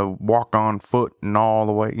I'm going to walk on foot and all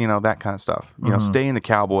the way, that kind of stuff. Stay in the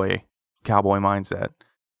cowboy mindset.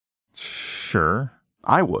 Sure.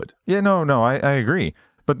 I would. Yeah, no, I agree.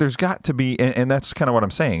 But there's got to be, and that's kind of what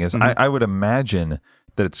I'm saying, is I would imagine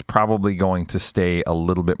that it's probably going to stay a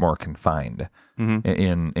little bit more confined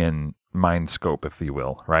in mind scope, if you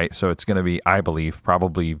will, right? So it's going to be, I believe,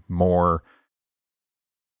 probably more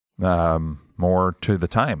to the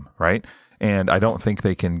time, right? And I don't think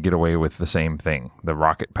they can get away with the same thing, the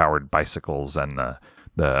rocket-powered bicycles and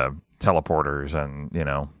the teleporters and,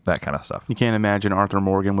 that kind of stuff. You can't imagine Arthur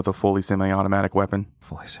Morgan with a fully semi-automatic weapon.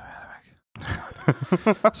 Fully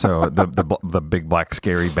semi-automatic. So the big black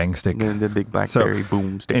scary bang stick. The big black scary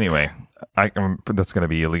boom stick. Anyway, that's going to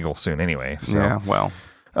be illegal soon anyway. So. Yeah, well.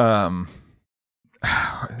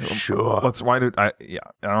 Sure. I don't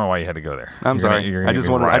know why you had to go there. I'm sorry. I just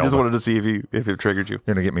wanted to see if it triggered you.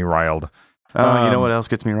 You're going to get me riled. You know what else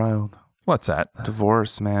gets me riled? What's that?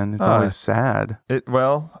 Divorce, man. It's always sad.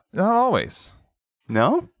 Well, not always.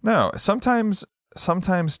 No? No. Sometimes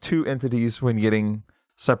two entities, when getting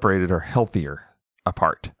separated, are healthier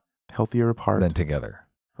apart than together,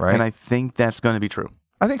 right? And I think that's going to be true.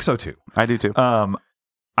 I think so too. I do too.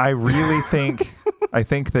 I really think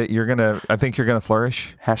that you're gonna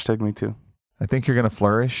flourish. Hashtag me too. I think you're gonna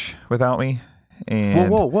flourish without me. And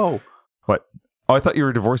whoa. What? Oh, I thought you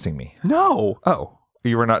were divorcing me. No. Oh,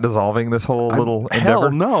 You were not dissolving this whole little Hell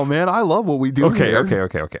endeavor? no, man. I love what we do Okay, here.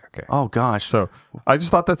 okay. Oh, gosh. So I just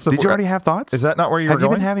thought that's the... Did you already have thoughts? Is that not where you were Have you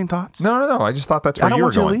going? been having thoughts? No. I just thought that's where I don't you were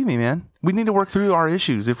want you to going. leave me, man. We need to work through our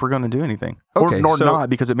issues if we're going to do anything. Okay, or so- not,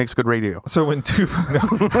 because it makes good radio. So when two... No,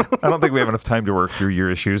 I don't think we have enough time to work through your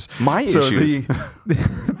issues. My issues?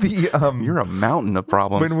 You're You're a mountain of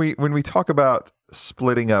problems. when we talk about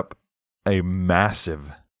splitting up a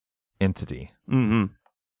massive entity,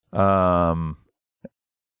 Mm-hmm.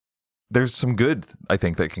 there's some good, I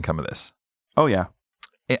think, that can come of this. Oh, yeah.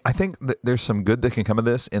 I think that there's some good that can come of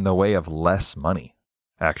this in the way of less money,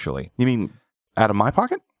 actually. You mean out of my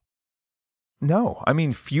pocket? No, I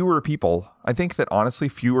mean fewer people. I think that honestly,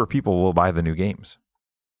 fewer people will buy the new games.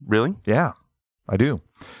 Really? Yeah, I do.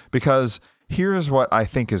 Because here's what I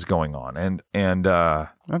think is going on. And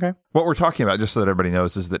Okay. what we're talking about, just so that everybody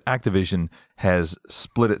knows, is that Activision has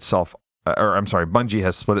split itself, Bungie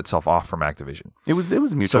has split itself off from Activision. It was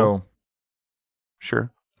mutual. So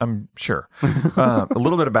Sure. I'm sure. A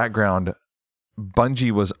little bit of background.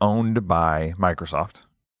 Bungie was owned by Microsoft,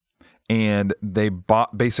 and they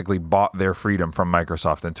basically bought their freedom from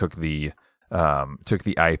Microsoft and took the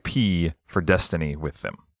IP for Destiny with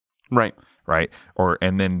them. Right.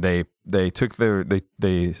 And then they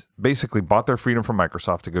basically bought their freedom from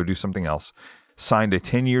Microsoft to go do something else, signed a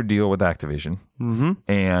 10-year deal with Activision,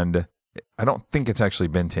 and I don't think it's actually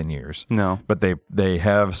been 10 years. No. But they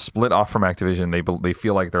have split off from Activision. They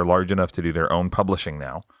feel like they're large enough to do their own publishing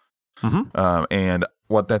now. And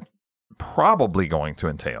what that's probably going to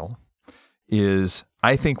entail is,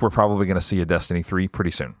 I think we're probably going to see a Destiny 3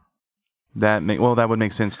 pretty soon. That would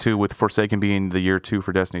make sense too, with Forsaken being the year 2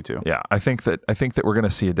 for Destiny 2. Yeah, I think that we're going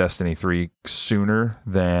to see a Destiny 3 sooner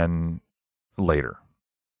than later.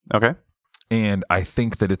 Okay. And I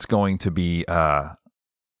think that it's going to be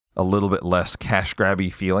a little bit less cash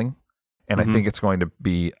grabby feeling, and I think it's going to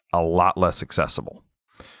be a lot less accessible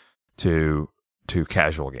to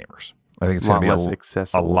casual gamers. I think it's going to be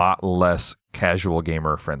a lot less casual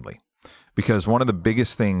gamer friendly, because one of the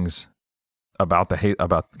biggest things about the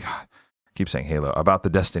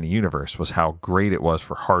Destiny universe was how great it was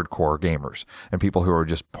for hardcore gamers and people who are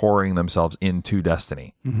just pouring themselves into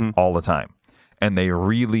Destiny all the time. And they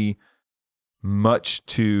really, much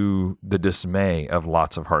to the dismay of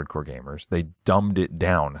lots of hardcore gamers, they dumbed it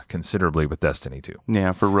down considerably with Destiny 2.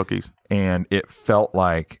 Yeah, for rookies. And it felt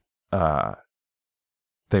like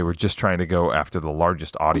they were just trying to go after the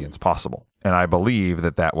largest audience possible. And I believe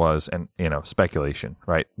that was, and speculation,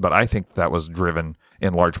 right? But I think that was driven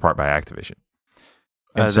in large part by Activision.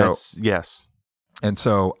 And yes. And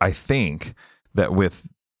so I think that with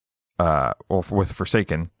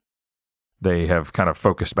Forsaken, they have kind of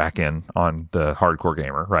focused back in on the hardcore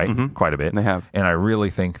gamer, right? Quite a bit. They have. And I really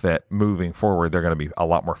think that moving forward, they're going to be a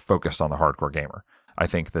lot more focused on the hardcore gamer. I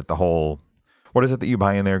think that the whole, what is it that you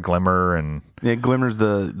buy in there? Glimmer and... Yeah, Glimmer's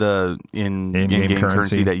the in-game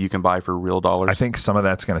currency that you can buy for real dollars. I think some of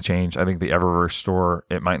that's going to change. I think the Eververse store,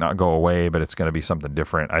 it might not go away, but it's going to be something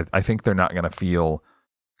different. I think they're not going to feel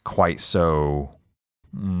quite so...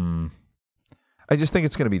 I just think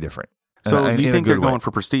it's going to be different. So you think they're going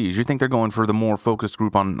for prestige? You think they're going for the more focused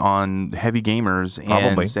group on heavy gamers and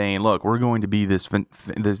Probably. saying, look, we're going to be this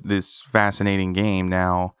fascinating game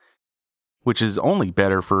now, which is only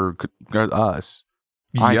better for us.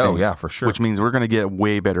 Yeah, for sure. Which means we're going to get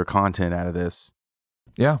way better content out of this.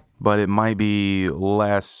 Yeah. But it might be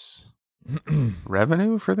less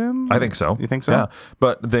revenue for them? I think so. You think so? Yeah.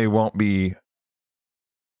 But they won't be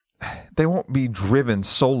driven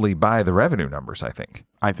solely by the revenue numbers, I think.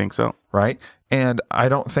 I think so. Right? And I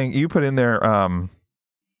don't think you put in there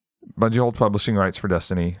Bungie holds publishing rights for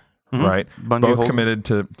Destiny, right? Bungie Both committed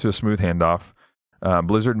to a smooth handoff.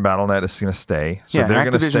 Blizzard and Battle.net is going to stay. So they're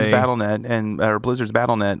going to stay. Battle.net or Blizzard's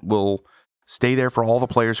Battle.net will stay there for all the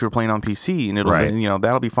players who are playing on PC, and it'll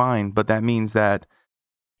that'll be fine. But that means that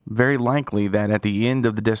very likely that at the end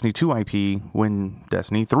of the Destiny 2 IP, when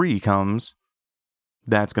Destiny 3 comes,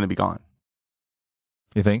 that's going to be gone.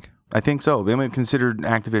 You think? I think so. I mean, consider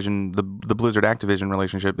Activision, the Blizzard Activision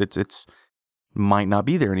relationship, it's might not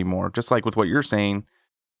be there anymore. Just like with what you're saying,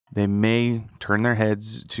 they may turn their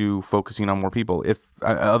heads to focusing on more people, if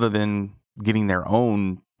other than getting their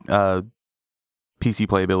own PC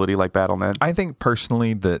playability like Battle.net. I think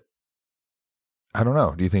personally that, I don't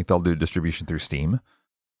know. Do you think they'll do distribution through Steam?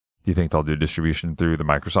 Do you think they'll do distribution through the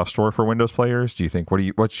Microsoft Store for Windows players? Do you think what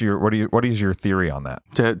is your theory on that?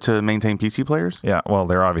 To maintain PC players? Yeah, well,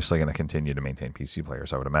 they're obviously going to continue to maintain PC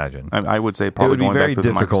players, I would imagine. I would say probably it would be very back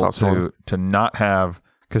to difficult the Microsoft Store. to not have,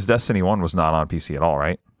 because Destiny 1 was not on PC at all,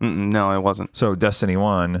 right? No, it wasn't. So Destiny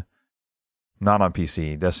 1 not on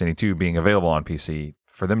PC, Destiny 2 being available on PC,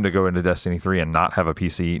 for them to go into Destiny 3 and not have a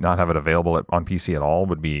PC, not have it available on PC at all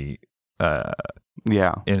would be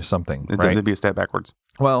in something, right? It'd be a step backwards.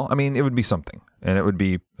 Well, I mean, it would be something, and it would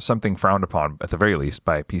be something frowned upon at the very least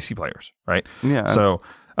by PC players, right? Yeah. So,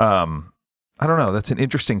 I don't know. That's an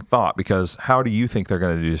interesting thought, because how do you think they're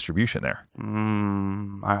going to do distribution there?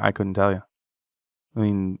 I couldn't tell you. I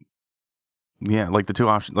mean, yeah, like the two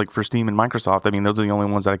options, like for Steam and Microsoft, I mean, those are the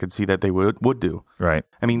only ones that I could see that they would do. Right.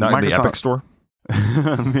 I mean, not Microsoft, in the Epic Store?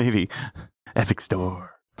 Maybe. Epic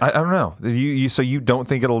Store. I don't know. So you don't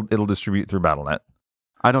think it'll distribute through Battle.net?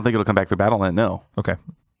 I don't think it'll come back through Battle.net, no. Okay.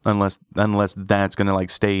 Unless that's going to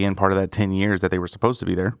like stay in part of that 10 years that they were supposed to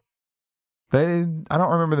be there. I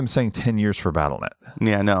don't remember them saying 10 years for Battle.net.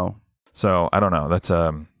 Yeah, no. So I don't know. That's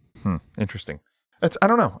interesting. I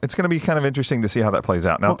don't know. It's going to be kind of interesting to see how that plays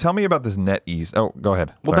out. Now, tell me about this NetEase. Oh, go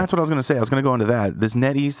ahead. Well, that's what I was going to say. I was going to go into that. This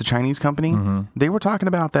NetEase, the Chinese company, they were talking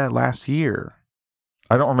about that last year.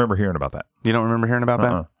 I don't remember hearing about that. You don't remember hearing about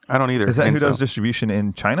that? I don't either. Is that who does distribution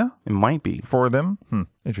in China? It might be. For them?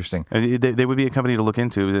 Interesting. They would be a company to look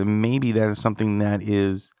into. Maybe that is something that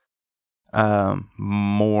is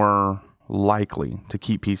more likely to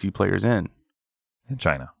keep PC players in. In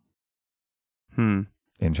China. In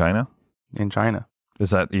China? In China. Is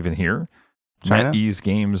that even here? China? NetEase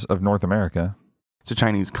Games of North America. It's a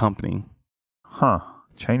Chinese company.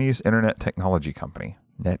 Chinese Internet Technology Company.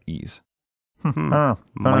 NetEase. I don't know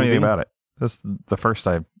anything about it. This is the first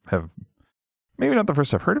I have, maybe not the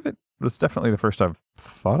first I've heard of it, but it's definitely the first I've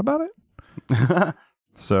thought about it.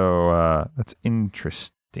 So that's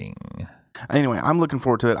interesting. Anyway, I'm looking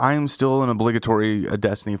forward to it. I am still an obligatory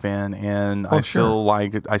Destiny fan, and I still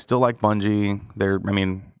like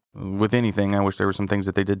Bungie. With anything, I wish there were some things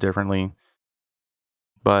that they did differently.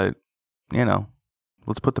 But,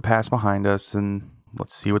 let's put the past behind us and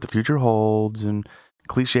let's see what the future holds. And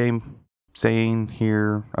cliche saying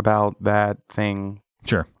here about that thing.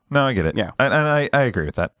 Sure. No, I get it. Yeah. And I agree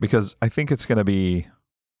with that, because I think it's going to be,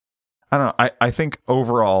 I don't know. I think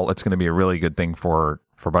overall it's going to be a really good thing for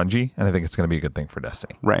Bungie, and I think it's going to be a good thing for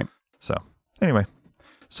Destiny. Right. So anyway,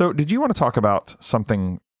 did you want to talk about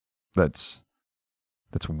something that's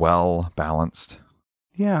well balanced?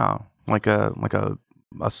 Yeah. Like a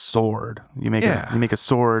sword. You make a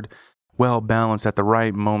sword well balanced at the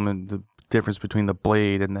right moment. The difference between the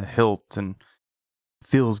blade and the hilt, and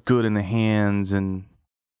feels good in the hands, and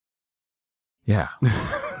yeah.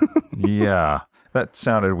 That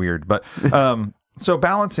sounded weird, but so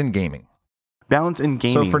balance in gaming. So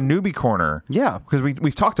for Newbie Corner, because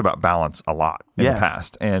we've talked about balance a lot in the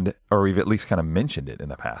past, or we've at least kind of mentioned it in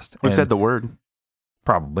the past. We've said the word.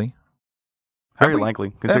 Probably. Very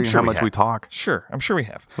likely, considering how much we talk. Sure, I'm sure we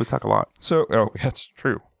have. We talk a lot. So, that's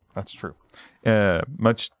true. That's true.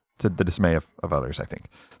 Much to the dismay of others, I think.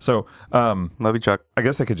 So, love you, Chuck. I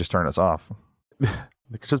guess they could just turn us off.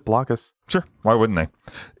 They could just block us. Sure. Why wouldn't they?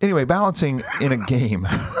 Anyway, balancing in a game.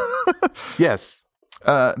 Yes.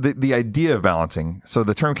 The idea of balancing, so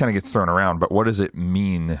the term kind of gets thrown around, but what does it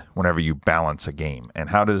mean whenever you balance a game? And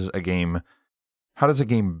how does a game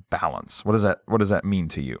balance? What does that mean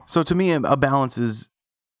to you? So to me, a balance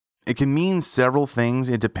it can mean several things.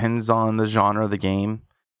 It depends on the genre of the game.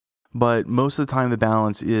 But most of the time, the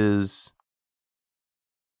balance is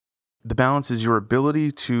your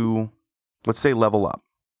ability to, let's say, level up.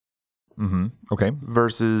 Mm-hmm. Okay.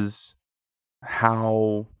 Versus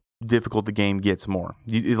how difficult the game gets more.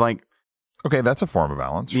 Okay, that's a form of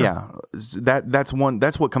balance. Sure. Yeah, that's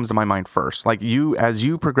what comes to my mind first. Like as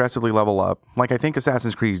you progressively level up, like I think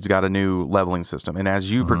Assassin's Creed's got a new leveling system, and as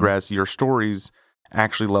you progress, your stories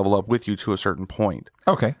actually level up with you to a certain point.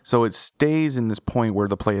 Okay. So it stays in this point where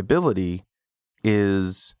the playability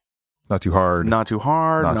is not too hard, not too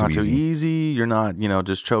easy. You're not,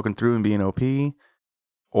 just choking through and being OP.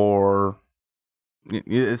 So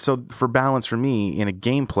for balance for me, in a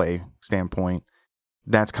gameplay standpoint,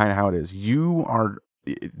 that's kind of how it is.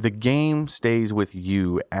 The game stays with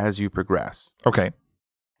you as you progress. Okay.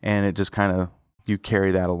 And it just kind of, you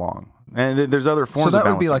carry that along. And there's other forms of balancing. So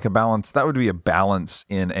that would be like a balance. That would be a balance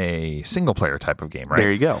in a single player type of game, right?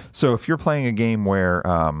 There you go. So if you're playing a game where,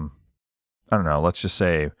 I don't know, let's just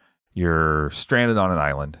say you're stranded on an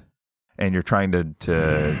island and you're trying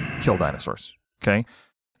to kill dinosaurs. Okay.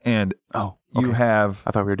 And you have...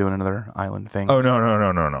 I thought we were doing another island thing. Oh,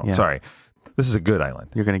 no. Yeah. Sorry. This is a good island.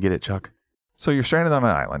 You're going to get it, Chuck. So you're stranded on an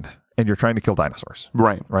island and you're trying to kill dinosaurs.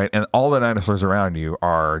 Right. Right. And all the dinosaurs around you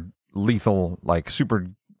are lethal, like super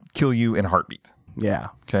kill you in a heartbeat. Yeah.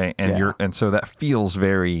 Okay. And so that feels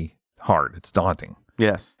very hard. It's daunting.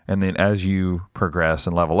 Yes. And then as you progress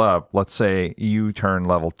and level up, let's say you turn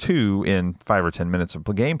level 2 in 5 or 10 minutes of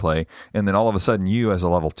gameplay, and then all of a sudden you, as a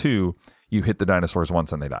level 2, you hit the dinosaurs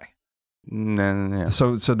once and they die. Yeah.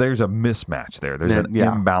 So there's a mismatch there. There's an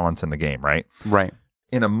imbalance in the game, right? Right.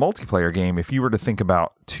 In a multiplayer game, if you were to think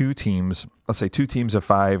about 2 teams, let's say 2 teams of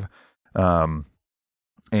 5,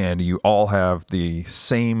 and you all have the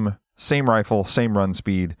same rifle, same run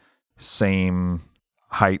speed, same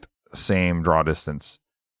height, same draw distance,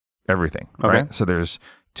 everything, right? So there's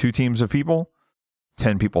 2 teams of people,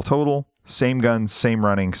 10 people total, same guns, same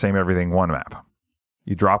running, same everything, one map.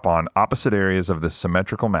 You drop on opposite areas of this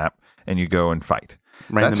symmetrical map and you go and fight.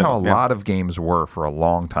 Right. That's how a lot of games were for a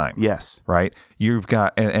long time. Yes. Right? You've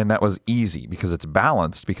got, and that was easy because it's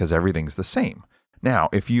balanced because everything's the same. Now,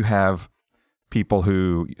 if you have people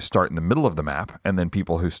who start in the middle of the map and then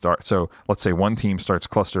people who start, so let's say one team starts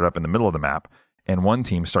clustered up in the middle of the map and one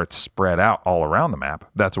team starts spread out all around the map,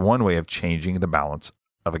 that's one way of changing the balance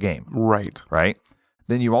of a game. Right. Right?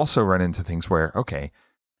 Then you also run into things where, okay,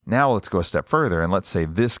 now let's go a step further and let's say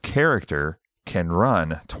this character can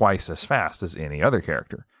run twice as fast as any other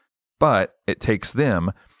character, but it takes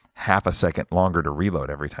them half a second longer to reload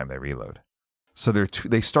every time they reload. So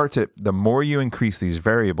they start to, the more you increase these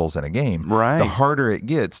variables in a game, the harder it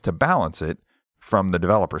gets to balance it from the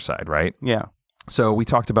developer side, right? Yeah. So we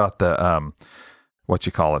talked about the,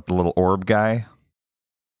 the little orb guy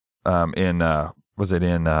was it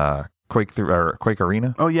in Quake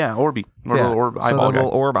Arena? Oh yeah, Orby. Little orb eyeball so the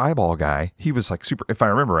little orb eyeball guy, he was like super, if I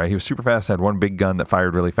remember right, he was super fast, had one big gun that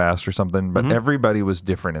fired really fast or something, but everybody was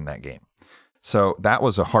different in that game. So that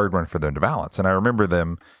was a hard one for them to balance. And I remember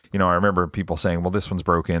I remember people saying, well, this one's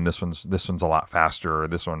broken, this one's a lot faster, or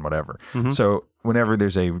this one, whatever. So whenever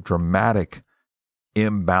there's a dramatic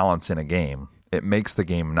imbalance in a game, it makes the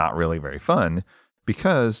game not really very fun,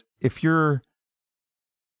 because if you're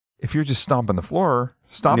just stomping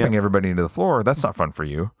everybody into the floor, that's not fun for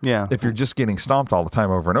you. Yeah. If you're just getting stomped all the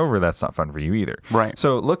time over and over, that's not fun for you either. Right.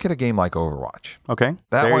 So look at a game like Overwatch. Okay.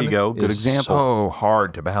 There you go. Good example. So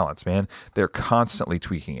hard to balance, man. They're constantly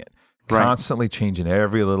tweaking it. Constantly changing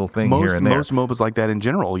every little thing here and there. Most MOBAs like that in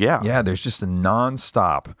general, yeah. Yeah, there's just a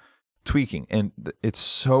nonstop tweaking, and it's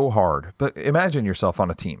so hard. But imagine yourself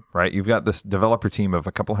on a team, right? You've got this developer team of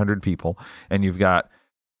a couple hundred people, and you've got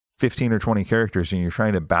 15 or 20 characters, and you're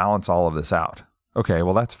trying to balance all of this out. Okay,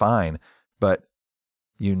 well, that's fine, but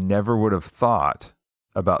you never would have thought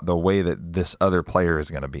about the way that this other player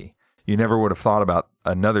is going to be. You never would have thought about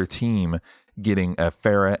another team getting a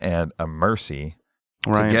Pharah and a Mercy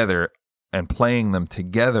together and playing them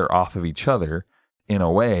together off of each other in a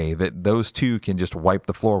way that those two can just wipe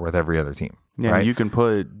the floor with every other team. Yeah, right? You can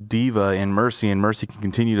put D.Va in Mercy, and Mercy can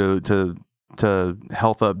continue to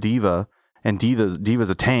health up D.Va, and D.Va's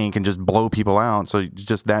a tank and just blow people out. So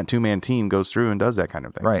just that 2-man team goes through and does that kind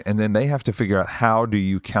of thing. Right, and then they have to figure out, how do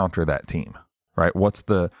you counter that team? Right? What's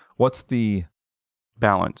the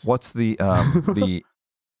balance? What's the the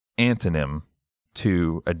antonym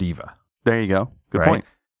to a D.Va? There you go. Good point.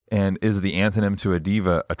 And is the antonym to a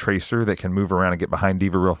D.Va a tracer that can move around and get behind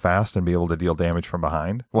D.Va real fast and be able to deal damage from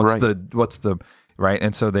behind? What's the right?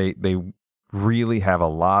 And so they really have a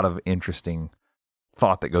lot of interesting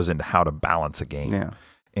thought that goes into how to balance a game. Yeah.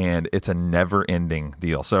 And it's a never-ending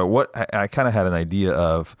deal. So what I kind of had an idea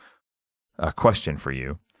of a question for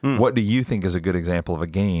you. What do you think is a good example of a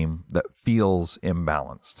game that feels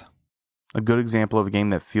imbalanced? A good example of a game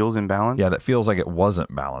that feels imbalanced? Yeah, that feels like it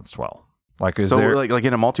wasn't balanced well. Like, like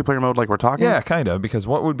in a multiplayer mode, like we're talking? Yeah, kind of. Because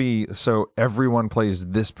what would be, so everyone plays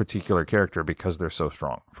this particular character because they're so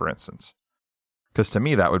strong, for instance. Because to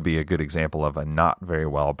me, that would be a good example of a not very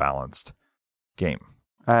well balanced game.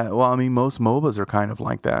 Most MOBAs are kind of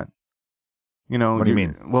like that. What do you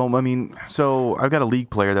mean? Well, so I've got a League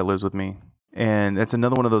player that lives with me, and it's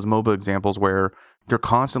another one of those MOBA examples where they're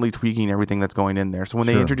constantly tweaking everything that's going in there. So when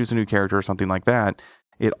they introduce a new character or something like that,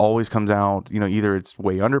 it always comes out, either it's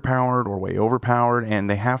way underpowered or way overpowered, and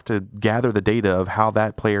they have to gather the data of how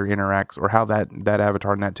that player interacts, or how that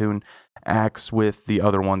avatar in that tune acts with the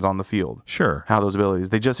other ones on the field. Sure. How those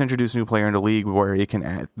abilities. They just introduced a new player into League where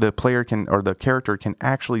the character can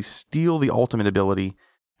actually steal the ultimate ability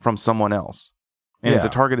from someone else. And it's a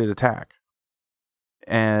targeted attack.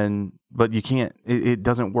 But you can't, it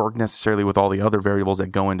doesn't work necessarily with all the other variables that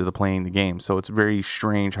go into playing the game. So it's very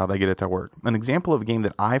strange how they get it to work. An example of a game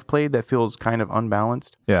that I've played that feels kind of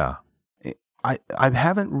unbalanced. Yeah. I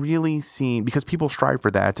haven't really seen, because people strive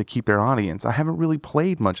for that to keep their audience. I haven't really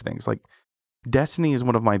played much things. Like Destiny is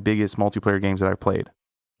one of my biggest multiplayer games that I've played.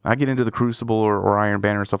 I get into the Crucible or Iron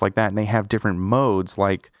Banner and stuff like that, and they have different modes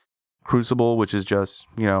like Crucible, which is just,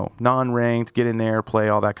 non-ranked, get in there, play,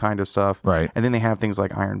 all that kind of stuff. Right. And then they have things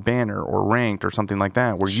like Iron Banner or Ranked or something like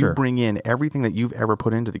that, where Sure. you bring in everything that you've ever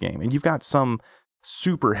put into the game. And you've got some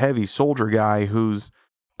super heavy soldier guy who's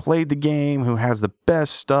played the game, who has the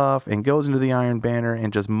best stuff and goes into the Iron Banner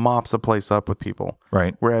and just mops the place up with people.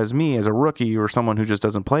 Right. Whereas me, as a rookie or someone who just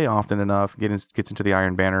doesn't play often enough, gets into the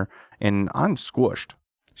Iron Banner and I'm squished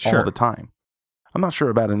all the time. I'm not sure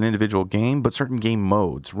about an individual game, but certain game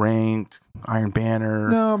modes, Ranked, Iron Banner.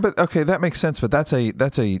 No, but okay, that makes sense. But that's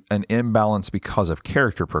an imbalance because of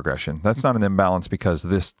character progression. That's not an imbalance because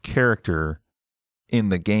this character in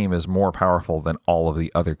the game is more powerful than all of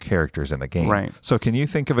the other characters in the game. Right. So can you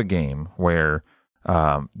think of a game where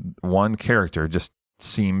one character just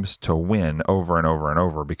seems to win over and over and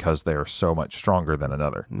over because they're so much stronger than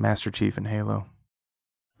another? Master Chief in Halo.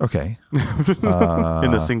 Okay.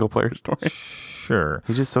 In the single player story. Sure.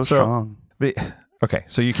 He's just so strong. Okay,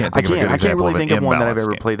 so you can't think of a good example. I can't really think of one that I've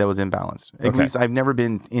ever game. played that was imbalanced. At least I've never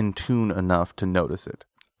been in tune enough to notice it.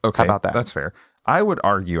 Okay, how about that? That's fair. I would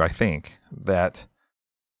argue, I think, that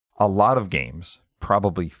a lot of games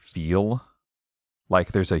probably feel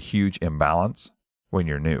like there's a huge imbalance when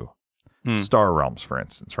you're new. Star Realms, for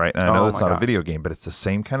instance, right? And I know it's not a video game, but it's the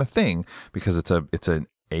same kind of thing because it's an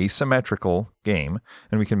asymmetrical game,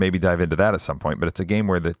 and we can maybe dive into that at some point, but it's a game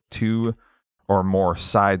where the two or more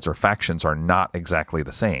sides or factions are not exactly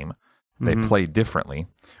the same. They play differently,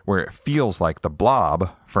 where it feels like the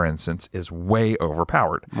Blob, for instance, is way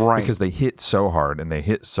overpowered because they hit so hard and they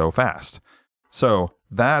hit so fast. So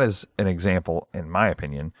that is an example, in my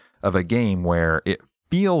opinion, of a game where it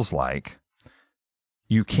feels like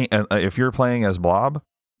you can't, if you're playing as Blob,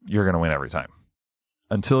 you're going to win every time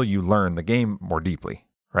until you learn the game more deeply.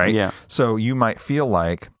 Right? Yeah. So you might feel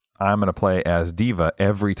like I'm going to play as D.Va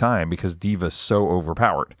every time because D.Va's so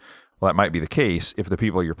overpowered. Well, that might be the case if the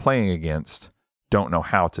people you're playing against don't know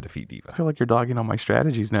how to defeat D.Va. I feel like you're dogging on my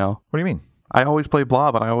strategies now. What do you mean? I always play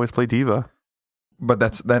Blob, and I always play D.Va. But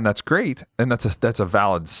that's great, and that's a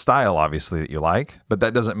valid style, obviously, that you like. But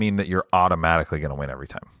that doesn't mean that you're automatically going to win every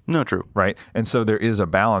time. No, true. Right? And so there is a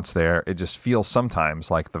balance there. It just feels sometimes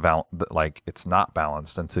like like it's not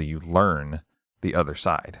balanced until you learn the other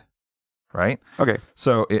side, right? Okay.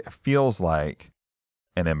 So it feels like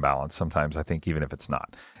an imbalance sometimes, I think, even if it's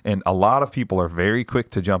not. And a lot of people are very quick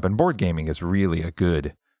to jump, and board gaming is really a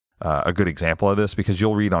good example of this because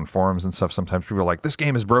you'll read on forums and stuff. Sometimes people are like, this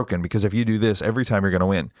game is broken because if you do this, every time you're going to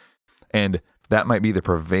win. And that might be the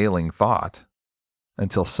prevailing thought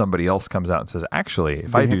until somebody else comes out and says, actually,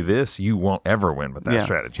 if I do this, you won't ever win with that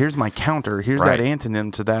strategy. Here's my counter. Here's that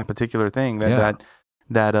antonym to that particular thing.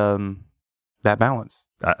 That balance.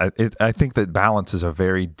 I think that balance is a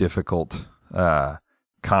very difficult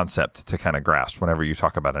concept to kind of grasp whenever you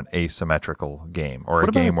talk about an asymmetrical game or a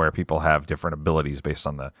game where people have different abilities based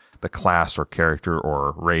on the class or character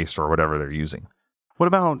or race or whatever they're using. What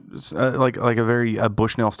about like a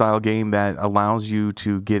Bushnell style game that allows you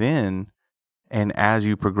to get in, and as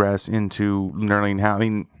you progress into learning how? I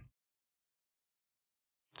mean,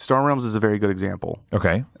 Star Realms is a very good example.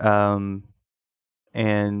 Okay.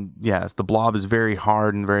 And yes, the Blob is very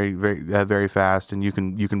hard and very, very, very fast, and you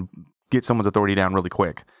can get someone's authority down really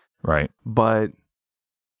quick. Right. But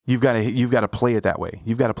you've got to play it that way.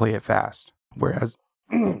 You've got to play it fast. Whereas,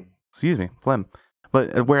 excuse me, phlegm.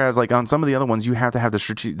 But whereas, like on some of the other ones, you have to have the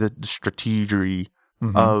strategy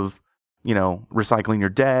of recycling your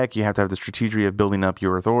deck. You have to have the strategy of building up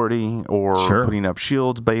your authority or putting up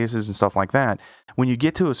shields, bases, and stuff like that. When you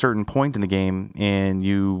get to a certain point in the game and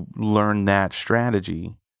you learn that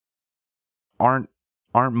strategy, aren't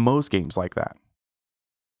most games like that?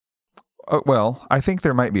 Well, I think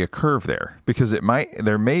there might be a curve there because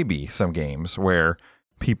there may be some games where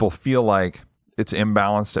people feel like it's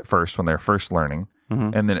imbalanced at first when they're first learning,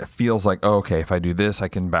 and then it feels like, oh, okay, if I do this, I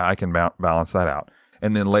can balance that out.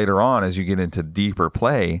 And then later on, as you get into deeper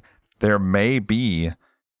play, there may be,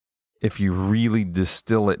 if you really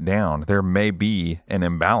distill it down, there may be an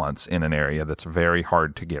imbalance in an area that's very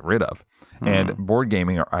hard to get rid of. And board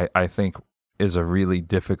gaming, I think, is a really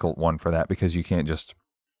difficult one for that because you can't just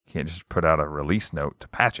put out a release note to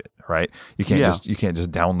patch it, right? You can't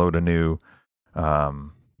just download a new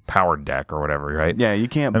powered deck or whatever, right? Yeah, you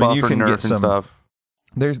can't buff or nerf and stuff.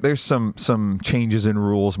 There's some changes in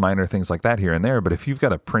rules, minor things like that here and there. But if you've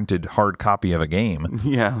got a printed hard copy of a game,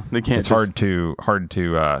 they can't. It's hard to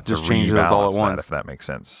just change those all at once. If that makes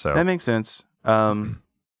sense. So that makes sense. I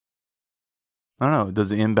don't know. Does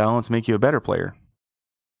the imbalance make you a better player?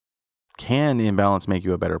 Can imbalance make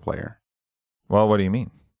you a better player? Well, what do you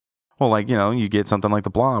mean? Well, like you get something like the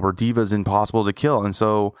Blob or D.Va's impossible to kill, and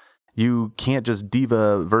so You can't just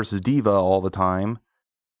diva versus diva all the time.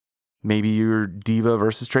 Maybe you're diva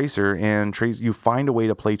versus tracer, and you find a way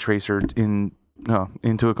to play tracer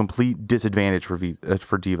into a complete disadvantage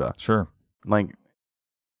for diva. Sure. Like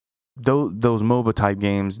those MOBA type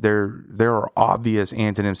games, there are obvious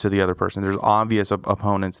antonyms to the other person. There's obvious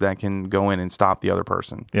opponents that can go in and stop the other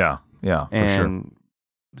person. Yeah, for sure. And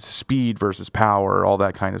speed versus power, all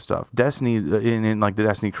that kind of stuff. Destiny, in like the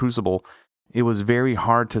Destiny Crucible, it was very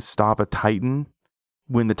hard to stop a Titan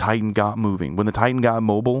when the Titan got moving. When the Titan got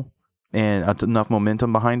mobile and enough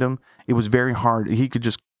momentum behind him, it was very hard. He could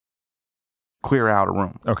just clear out a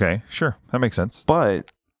room. Okay, sure. That makes sense.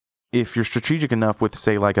 But if you're strategic enough with,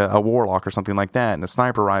 say, like a warlock or something like that, and a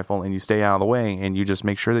sniper rifle, and you stay out of the way, and you just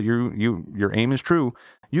make sure that your aim is true,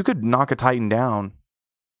 you could knock a Titan down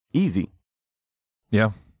easy.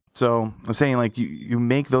 Yeah. So I'm saying, like, you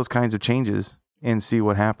make those kinds of changes and see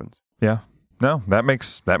what happens. Yeah. No, that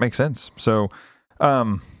makes sense. So,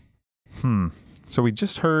 so we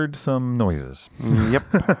just heard some noises. Yep.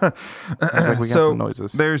 Sounds like we got some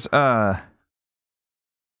noises. There's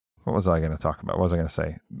what was I going to talk about? What was I going to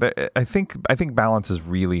say? I think balance is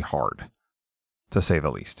really hard, to say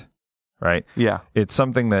the least. Right? Yeah. It's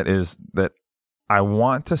something that I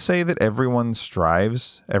want to say that everyone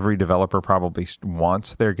strives. Every developer probably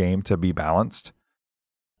wants their game to be balanced,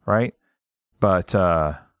 right? But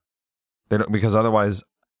they don't, because otherwise,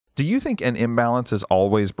 do you think an imbalance is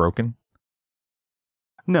always broken?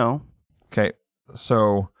 No. Okay,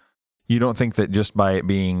 so you don't think that just by it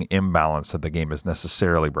being imbalanced that the game is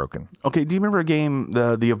necessarily broken? Okay, do you remember a game,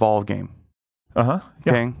 the Evolve game? Yeah.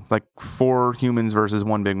 Okay, like 4 humans versus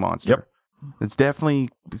 1 big monster. Yep. It definitely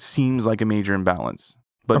seems like a major imbalance.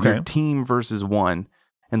 But your team versus 1,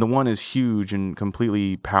 and the 1 is huge and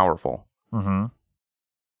completely powerful. Mm-hmm.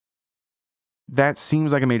 That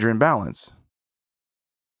seems like a major imbalance.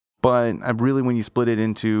 But really, when you split it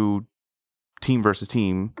into team versus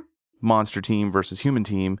team, monster team versus human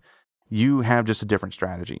team, you have just a different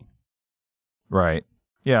strategy. Right.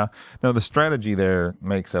 Yeah. No, the strategy there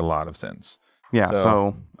makes a lot of sense. Yeah,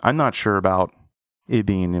 so I'm not sure about it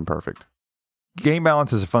being imperfect. Game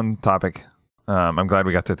balance is a fun topic. I'm glad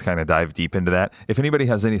we got to kind of dive deep into that. If anybody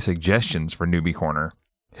has any suggestions for Newbie Corner,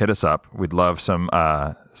 hit us up. We'd love some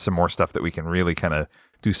more stuff that we can really kind of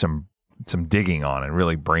do some digging on and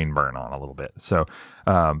really brain burn on a little bit. So,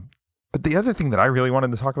 but the other thing that I really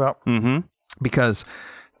wanted to talk about, because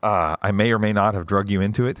I may or may not have drug you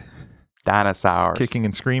into it, dinosaurs, kicking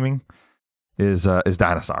and screaming, is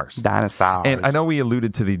dinosaurs. Dinosaurs. And I know we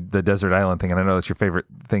alluded to the desert island thing, and I know that's your favorite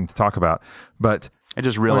thing to talk about, but I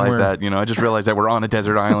just realized that we're on a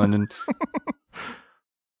desert island, and does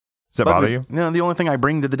that bother you? No, the only thing I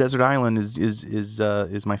bring to the desert island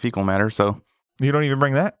is my fecal matter. So you don't even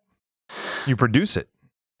bring that. You produce it.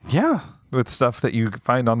 Yeah, with stuff that you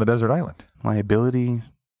find on the desert island. My ability.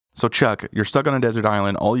 So Chuck, you're stuck on a desert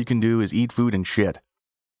island. All you can do is eat food and shit.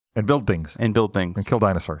 And build things. And kill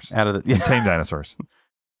dinosaurs. And tame dinosaurs.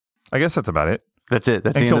 I guess that's about it. That's it.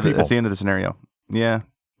 That's the end of the scenario. Yeah.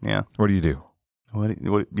 Yeah. What do you do?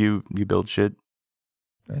 What you build shit.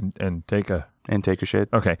 And take a shit.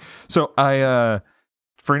 Okay. So I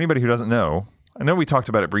for anybody who doesn't know, I know we talked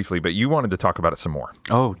about it briefly, but you wanted to talk about it some more.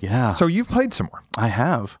 Oh, yeah. So you've played some more. I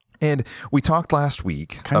have. And we talked last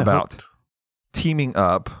week about hooked. Teaming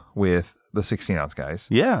up with the 16-ounce guys.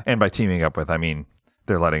 Yeah. And by teaming up with, I mean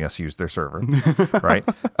they're letting us use their server, right?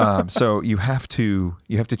 So you have to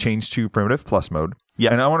change to primitive plus mode.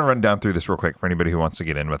 Yeah. And I want to run down through this real quick for anybody who wants to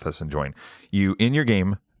get in with us and join. You, in your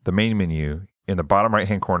game, the main menu, in the bottom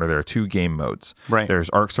right-hand corner, there are 2 game modes. Right. There's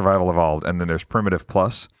Ark Survival Evolved, and then there's Primitive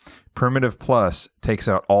Plus. Primitive Plus takes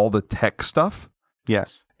out all the tech stuff.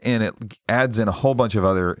 Yes. And it adds in a whole bunch of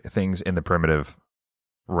other things in the primitive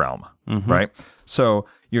realm, right? So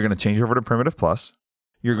you're going to change over to Primitive Plus.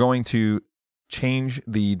 You're going to change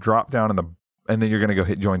the drop down and then you're going to go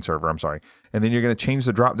hit join server. I'm sorry. And then you're going to change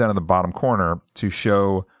the drop down in the bottom corner to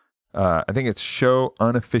show, I think it's show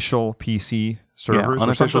unofficial PC servers. Yeah,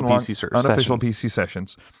 unofficial PC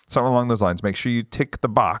sessions. Something along those lines. Make sure you tick the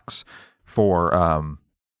box for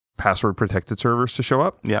password protected servers to show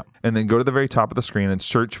up. Yeah. And then go to the very top of the screen and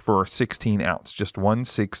search for 16 ounce, just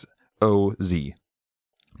 160Z.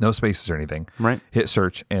 No spaces or anything. Right. Hit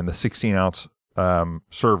search and the 16 ounce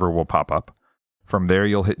server will pop up. From there,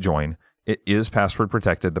 you'll hit join. It is password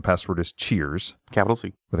protected. The password is cheers. Capital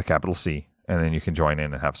C. With a capital C. And then you can join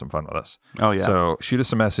in and have some fun with us. Oh, yeah. So shoot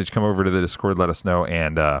us a message. Come over to the Discord. Let us know.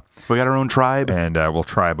 And we got our own tribe. And we'll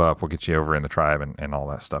tribe up. We'll get you over in the tribe and all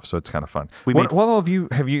that stuff. So it's kind of fun. What all of you,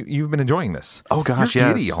 you've been enjoying this? Oh, gosh, You're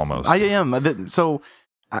yes. giddy almost. I am. So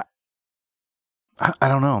I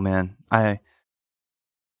don't know, man.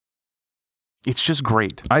 It's just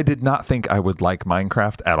great. I did not think I would like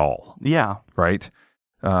Minecraft at all. Yeah. Right?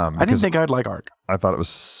 I didn't think I'd like Ark. I thought it was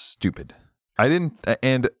stupid. I didn't,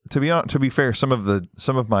 and to be fair, some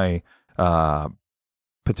of my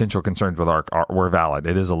potential concerns with Ark were valid.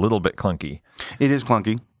 It is a little bit clunky. It is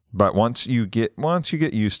clunky, but once you get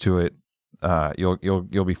used to it,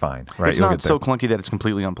 you'll be fine. Right? It's not so clunky that it's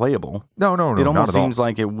completely unplayable. No. It almost seems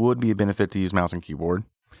like it would be a benefit to use mouse and keyboard.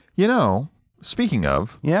 Speaking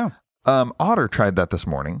of, yeah, Otter tried that this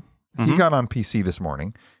morning. Mm-hmm. He got on PC this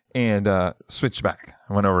morning and switched back.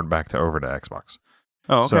 I went over to Xbox.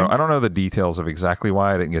 Oh, okay. So I don't know the details of exactly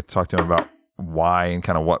why. I didn't get to talk to him about why and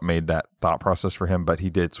kind of what made that thought process for him, but he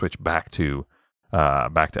did switch back to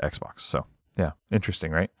Xbox. So yeah,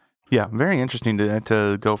 interesting, right? Yeah, very interesting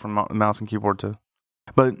to go from mouse and keyboard to.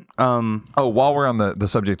 But while we're on the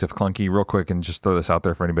subject of clunky, real quick, and just throw this out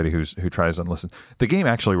there for anybody who tries and listens, the game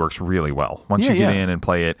actually works really well. Once you get in and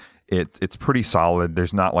play it, it's pretty solid.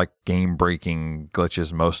 There's not like game breaking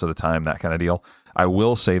glitches most of the time, that kind of deal. I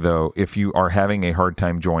will say though, if you are having a hard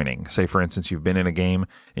time joining, say for instance you've been in a game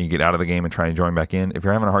and you get out of the game and try and join back in, if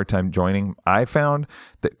you're having a hard time joining, I found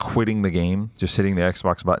that quitting the game, just hitting the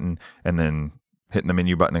Xbox button and then hitting the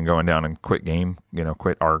menu button and going down and quit game,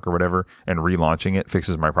 quit Ark or whatever, and relaunching it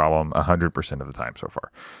fixes my problem 100% of the time so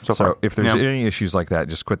far. So if there's any issues like that,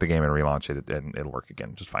 just quit the game and relaunch it, and it'll work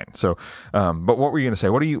again just fine. So, but what were you going to say?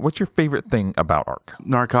 What's your favorite thing about Ark?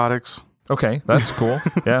 Narcotics. Okay, that's cool.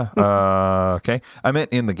 Yeah. Okay. I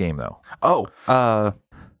meant in the game though. Oh.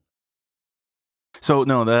 So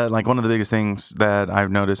no, that like one of the biggest things that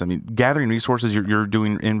I've noticed. I mean, gathering resources. You're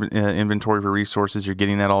doing inventory for resources. You're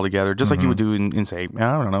getting that all together, just like you would do in say,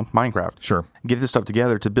 I don't know, Minecraft. Sure. Get this stuff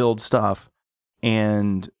together to build stuff,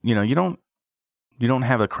 and you don't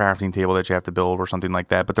have a crafting table that you have to build or something like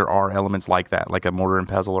that. But there are elements like that, like a mortar and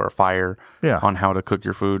pestle or a fire. Yeah. On how to cook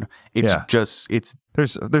your food.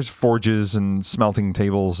 There's forges and smelting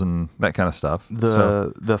tables and that kind of stuff.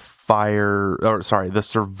 The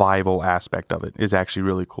survival aspect of it is actually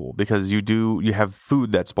really cool because you have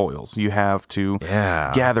food that spoils. You have to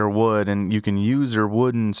gather wood, and you can use your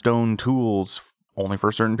wood and stone tools only for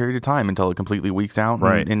a certain period of time until it completely weaks out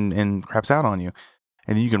and craps out on you.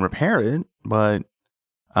 And then you can repair it, but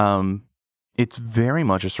it's very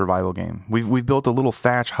much a survival game. We've built a little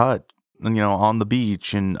thatch hut, on the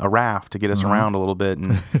beach and a raft to get us around a little bit.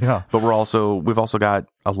 And, but we've also got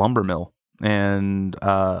a lumber mill and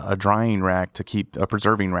a drying rack a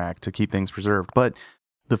preserving rack to keep things preserved. But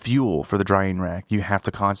the fuel for the drying rack, you have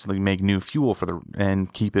to constantly make new fuel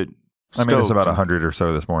and keep it stoked. I mean, it's about 100 or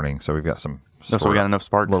so this morning, so we've got some. So we got enough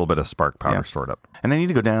spark. A little bit of spark powder stored up. And I need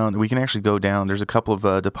to go down. We can actually go down. There's a couple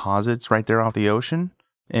of deposits right there off the ocean.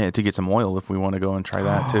 To get some oil if we want to go and try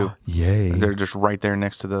that too. Yay. They're just right there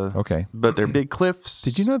next to the... Okay. But they're big cliffs.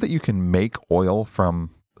 Did you know that you can make oil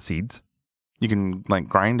from seeds? You can like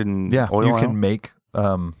grind and oil you can make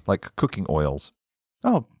like cooking oils.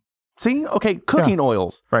 Oh, see? Okay, cooking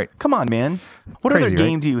oils. Right. Come on, man. What other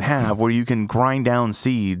game do you have where you can grind down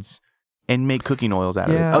seeds and make cooking oils out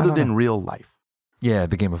of it other than real life? Yeah,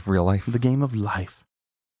 the game of real life. The game of life.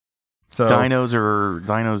 So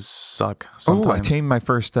dinos suck sometimes. Oh, I tamed my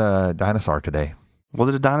first dinosaur today. Was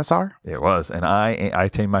it a dinosaur? It was, and I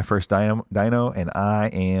tamed my first dino, and I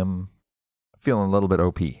am feeling a little bit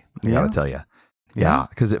OP. I gotta tell you,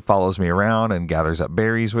 because it follows me around and gathers up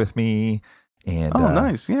berries with me, and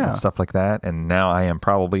nice, and stuff like that. And now I am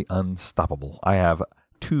probably unstoppable. I have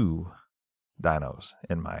 2 dinos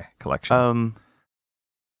in my collection.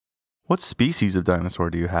 What species of dinosaur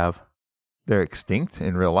do you have? They're extinct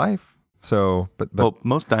in real life. So, but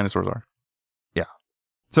most dinosaurs are. Yeah.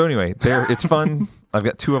 So anyway, it's fun. I've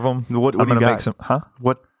got 2 of them. What I'm do you gonna got? Make some. Huh?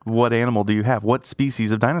 What animal do you have? What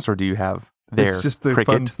species of dinosaur do you have? It's just the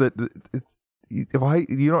fun that. Why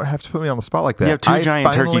you don't have to put me on the spot like that? You have 2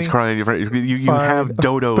 giant turkeys crying. You have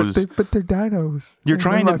dodos, but they're dinos. You're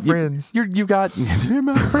trying to friends. You got they're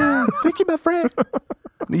my friends. Thank you, my friend.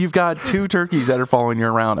 You've got 2 turkeys that are following you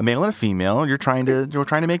around, a male and a female. You're trying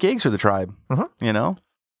to make eggs for the tribe.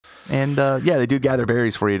 And they do gather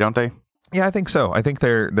berries for you, don't they? Yeah, I think so. I think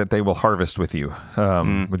they will harvest with you,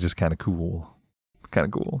 which is kind of cool. Kind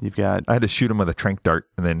of cool. I had to shoot them with a trank dart,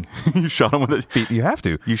 and then you shot them with a feed. You have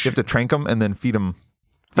to. You have to trank them and then feed them.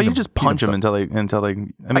 But you just punch them until they.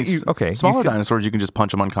 I mean, smaller dinosaurs, you can just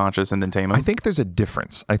punch them unconscious and then tame them. I think there's a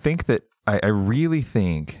difference. I think that I really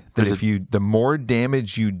think that the more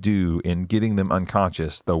damage you do in getting them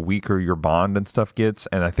unconscious, the weaker your bond and stuff gets.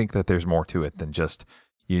 And I think that there's more to it than just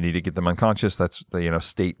You need to get them unconscious. That's the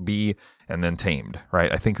state B, and then tamed,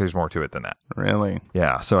 right? I think there's more to it than that. Really?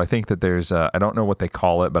 Yeah. So I think that there's I don't know what they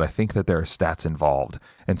call it, but I think that there are stats involved.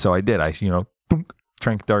 And so I did. I thunk,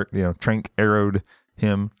 trank dart, trank arrowed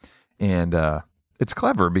him, and it's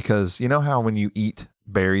clever because you know how when you eat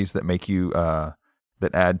berries that make you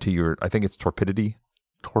that add to your, I think it's torpidity,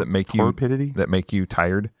 that make you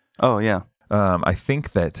tired. Oh yeah. I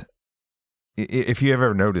think that if you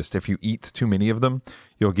ever noticed, if you eat too many of them,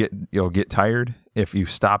 you'll get tired. If you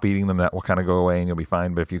stop eating them, that will kind of go away and you'll be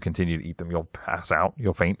fine. But if you continue to eat them, you'll pass out.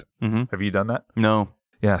 You'll faint. Mm-hmm. Have you done that? No.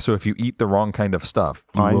 Yeah. So if you eat the wrong kind of stuff,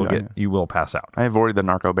 you will pass out. I avoided the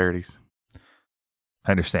narco berries. I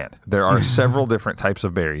understand. There are several different types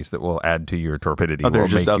of berries that will add to your torpidity. Oh, there's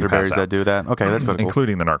just other berries that do that? Okay, that's cool.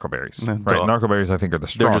 Including the narco berries. Right? Narco berries, I think, are the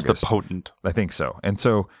strongest. They're just the potent. I think so. And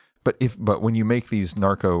so, but when you make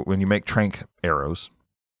when you make trank arrows,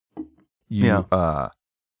 you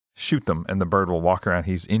shoot them and the bird will walk around.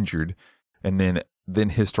 He's injured. And then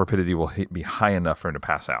his torpidity will be high enough for him to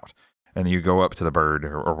pass out. And you go up to the bird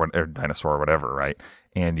or dinosaur or whatever, right?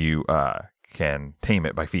 And you can tame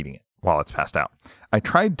it by feeding it while it's passed out. I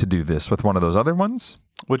tried to do this with one of those other ones.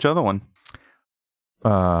 Which other one?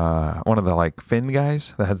 One of the fin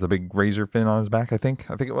guys that has the big razor fin on his back, I think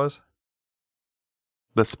it was.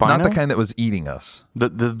 The Spina? Not the kind that was eating us.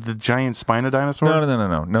 The giant Spina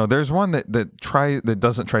dinosaur? No. There's one that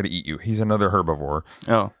doesn't try to eat you. He's another herbivore.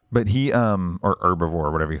 Oh. But he or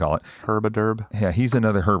herbivore, whatever you call it. Herbiderb. Yeah, he's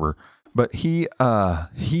another herber. But he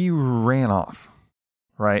ran off.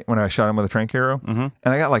 Right, when I shot him with a trank arrow, mm-hmm.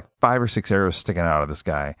 and I got 5 or 6 arrows sticking out of this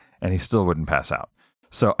guy, and he still wouldn't pass out.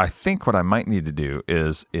 So I think what I might need to do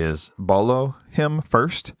is bolo him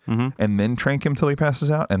first, mm-hmm. and then trank him till he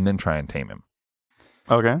passes out, and then try and tame him.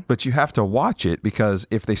 Okay. But you have to watch it because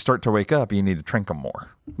if they start to wake up, you need to trank them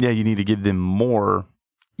more. Yeah, you need to give them more.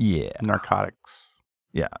 Yeah. Narcotics.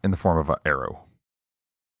 Yeah, in the form of an arrow.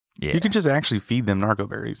 Yeah. You can just actually feed them narco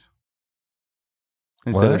berries.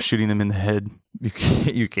 Instead of shooting them in the head. You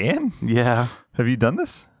can? Yeah. Have you done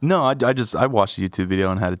this? No, I watched a YouTube video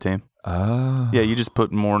on how to tame. Oh. Yeah, you just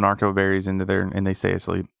put more narco berries into there and they stay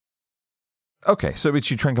asleep. Okay, so but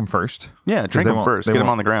you trank them first? Yeah, trank them first. Get them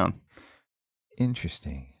on the ground.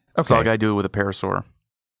 Interesting. Okay. I saw a guy do it with a parasaur.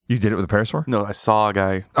 You did it with a parasaur? No, I saw a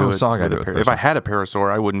guy do it with a parasaur. If I had a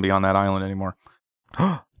parasaur, I wouldn't be on that island anymore.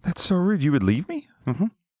 That's so rude. You would leave me? Mm-hmm.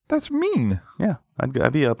 That's mean. Yeah, I'd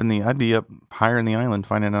be up higher in the island,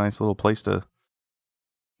 finding a nice little place to,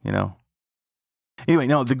 Anyway,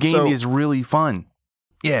 no, the game is really fun.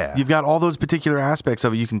 Yeah, you've got all those particular aspects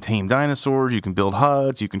of it. You can tame dinosaurs. You can build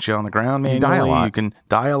huts. You can shit on the ground manually. You can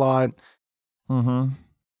die a lot. Mm-hmm.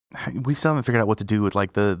 We still haven't figured out what to do with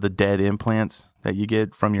the dead implants that you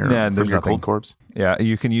get from your cold corpse. Yeah,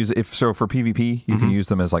 you can use for PvP, you can use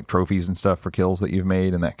them as trophies and stuff for kills that you've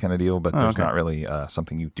made and that kind of deal, but there's not really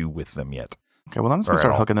something you do with them yet. Okay, well, I'm just going to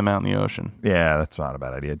start hooking them out in the ocean. Yeah, that's not a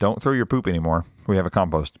bad idea. Don't throw your poop anymore. We have a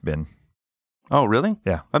compost bin. Oh, really?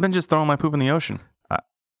 Yeah. I've been just throwing my poop in the ocean.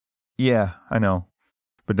 Yeah, I know.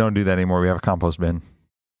 But don't do that anymore. We have a compost bin.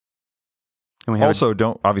 Also,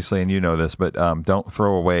 don't, obviously, and you know this, but don't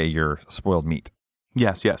throw away your spoiled meat.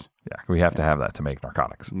 Yes. Yeah, we have to have that to make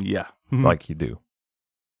narcotics. Yeah. Like you do.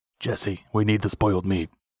 Jesse, we need the spoiled meat.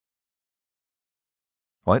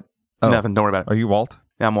 What? Oh. Nothing, don't worry about it. Are you Walt?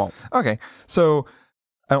 Yeah, I'm Walt. Okay, so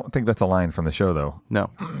I don't think that's a line from the show, though.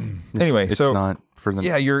 No. Anyway, it's not for them.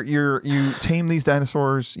 Yeah, you tame these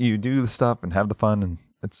dinosaurs, you do the stuff and have the fun, and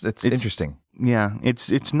it's interesting. Yeah,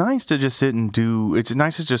 it's nice to just sit and do. It's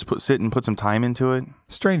nice to just sit and put some time into it.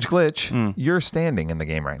 Strange glitch. You're standing in the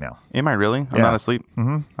game right now. Am I really? I'm not asleep.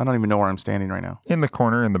 Mm-hmm. I don't even know where I'm standing right now. In the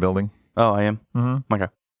corner in the building. Oh, I am. Mm-hmm. Okay.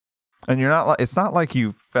 And you're not. It's not like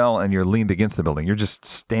you fell and you're leaned against the building. You're just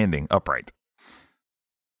standing upright.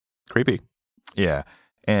 Creepy. Yeah,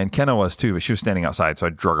 and Kenna was too, but she was standing outside, so I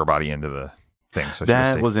drug her body into the thing. So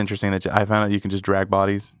that was interesting. That I found out you can just drag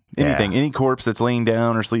bodies. Anything, any corpse that's laying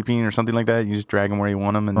down or sleeping or something like that, you just drag them where you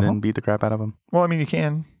want them and then beat the crap out of them. Well, I mean, you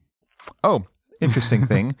can. Oh, interesting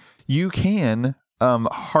thing. You can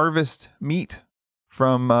harvest meat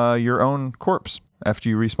from your own corpse after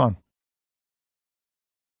you respawn.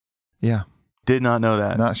 Yeah. Did not know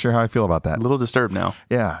that. Not sure how I feel about that. A little disturbed now.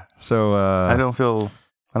 Yeah. So I don't feel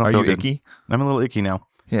Are feel you good. icky? I'm a little icky now.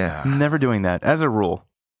 Yeah. Never doing that as a rule.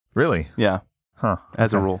 Really? Yeah. Huh.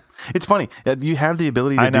 As a rule. It's funny. You have the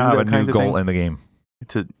ability to do that kind of thing. I have a new goal in the game.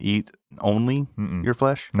 To eat only your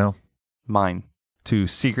flesh? No. Mine. To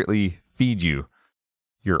secretly feed you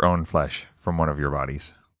your own flesh from one of your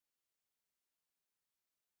bodies.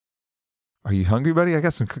 Are you hungry, buddy? I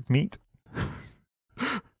got some cooked meat.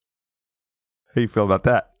 How you feel about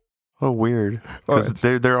that? Oh, weird. Well, Because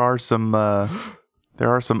there are some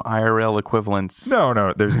IRL equivalents.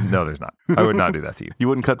 No, there's not. I would not do that to you. You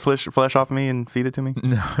wouldn't cut flesh off me and feed it to me?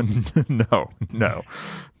 No.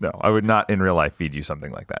 I would not in real life feed you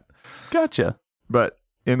something like that. Gotcha. But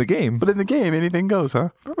in the game, anything goes, huh?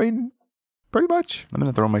 I mean, pretty much. I'm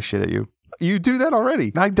gonna throw my shit at you. You do that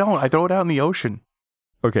already. I don't. I throw it out in the ocean.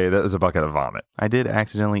 Okay, that was a bucket of vomit. I did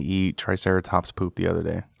accidentally eat Triceratops poop the other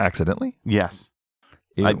day. Accidentally? Yes.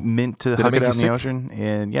 Ew. I meant to Did hug it it make out you in the sick? ocean,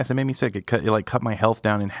 and yes, it made me sick. It cut my health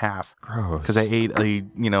down in half Gross. because I ate a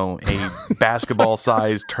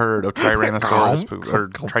basketball-sized turd of Tyrannosaurus poop or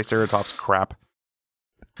Triceratops crap.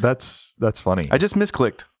 That's funny. I just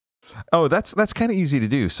misclicked. Oh, that's kind of easy to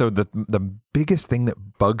do. So the biggest thing that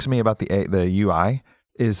bugs me about the UI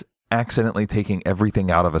is accidentally taking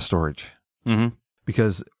everything out of a storage. Mm-hmm.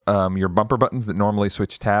 Because your bumper buttons that normally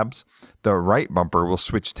switch tabs, the right bumper will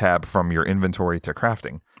switch tab from your inventory to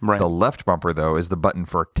crafting. Right. The left bumper, though, is the button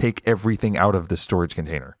for take everything out of the storage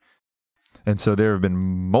container. And so there have been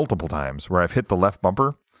multiple times where I've hit the left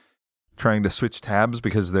bumper trying to switch tabs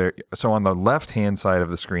because so on the left-hand side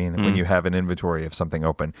of the screen, when you have an inventory of something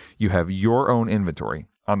open, you have your own inventory.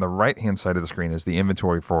 On the right-hand side of the screen is the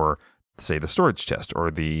inventory for, say, the storage chest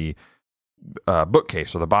or the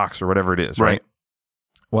bookcase or the box or whatever it is, right?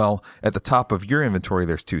 Well, at the top of your inventory,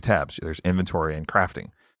 there's two tabs. There's inventory and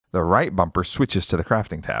crafting. The right bumper switches to the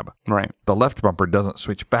crafting tab. Right. The left bumper doesn't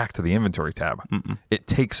switch back to the inventory tab. Mm-mm. It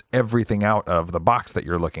takes everything out of the box that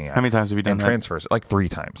you're looking at. How many times have you done and that? transfers it, like 3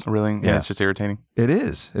 times. Really? Yeah. It's just irritating. It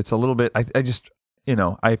is. It's a little bit. I just,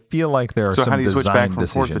 I feel like there are So some how do you switch back design and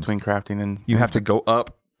forth decisions. between crafting and... You have to go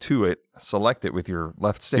up to it, select it with your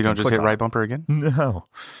left stick. You don't and just click hit on right it. bumper again? No.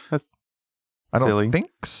 That's I don't silly.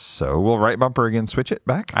 think so. Will right bumper again switch it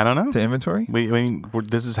back I don't know. to inventory?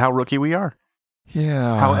 This is how rookie we are.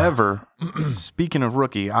 Yeah. However, speaking of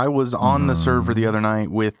rookie, I was on the server the other night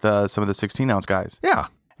with some of the 16-ounce guys. Yeah.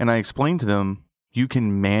 And I explained to them, you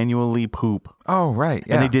can manually poop. Oh, right.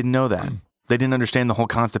 Yeah. And they didn't know that. They didn't understand the whole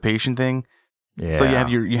constipation thing. Yeah. So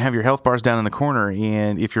you have your health bars down in the corner,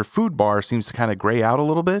 and if your food bar seems to kind of gray out a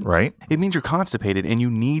little bit, Right. it means you're constipated and you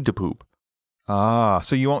need to poop.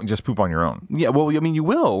 So you won't just poop on your own. Yeah, well, I mean, you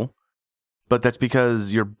will, but that's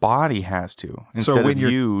because your body has to instead when of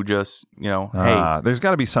you just, hey. There's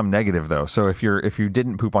got to be some negative though. So if you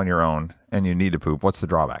didn't poop on your own and you need to poop, what's the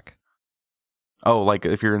drawback? Oh, like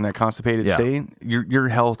if you're in that constipated Yeah. state, your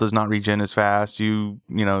health does not regen as fast. Your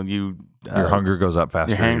Your hunger goes up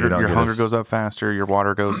faster. Your hunger goes up faster. Your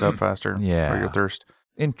water goes up faster. Yeah. Or your thirst.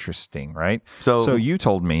 Interesting, right? So you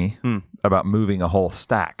told me about moving a whole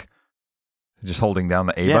stack. Just holding down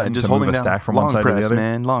the A button and just to holding move a down stack from one side press, to the other.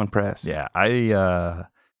 man, long press. Yeah, I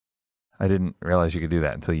didn't realize you could do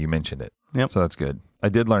that until you mentioned it. Yep. So that's good. I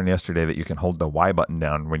did learn yesterday that you can hold the Y button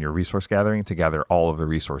down when you're resource gathering to gather all of the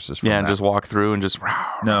resources from And that. just walk through and just.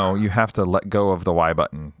 No, you have to let go of the Y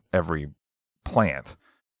button every plant.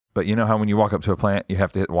 But you know how when you walk up to a plant, you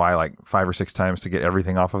have to hit Y like 5 or 6 times to get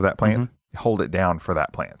everything off of that plant? Hold it down for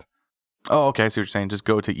that plant. Oh, okay. I see what you're saying. Just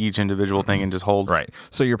go to each individual thing and just hold. Right.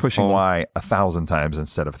 So you're pushing Hold. Y 1,000 times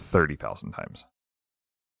instead of 30,000 times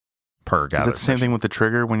per gather. Is it the same thing with the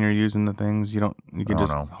trigger when you're using the things? You can don't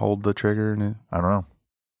just know. hold the trigger and I don't know.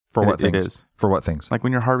 For what things? It is. For what things? Like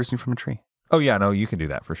when you're harvesting from a tree. Oh yeah, no, you can do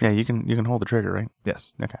that for sure. Yeah, you can hold the trigger, right?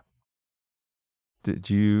 Yes. Okay.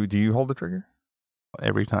 Do you hold the trigger?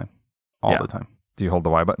 Every time. All Yeah. the time. Do you hold the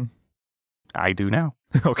Y button? I do now.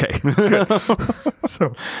 Okay. Good.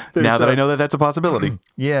 So Now that I know that that's a possibility.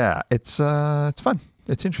 yeah, it's fun.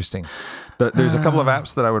 It's interesting. There's a couple of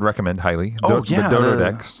apps that I would recommend highly. The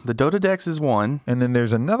Dododex. The Dododex is one. And then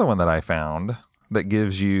there's another one that I found that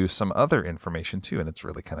gives you some other information too, and it's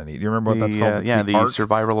really kind of neat. You remember what that's called? It's the Arc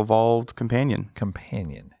Survival Evolved Companion.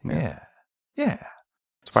 Companion. Yeah. Yeah.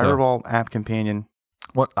 Survival Evolved App Companion.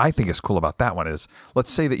 What I think is cool about that one is,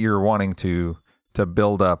 let's say that you're wanting to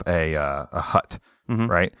build up a hut,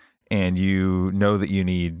 right? And you know that you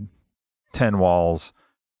need 10 walls,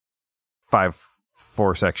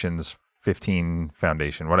 4 sections, 15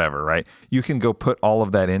 foundation, whatever, right? You can go put all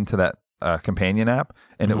of that into that companion app,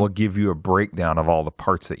 and it will give you a breakdown of all the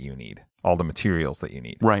parts that you need, all the materials that you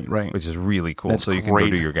need. Right. Which is really cool. That's so you can great.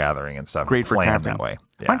 go do your gathering and stuff. Great and for plan crafting. that way.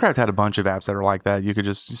 Yeah. Minecraft had a bunch of apps that are like that. You could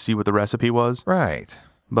just see what the recipe was. Right.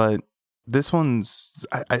 But this one's,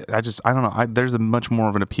 I don't know. There's a much more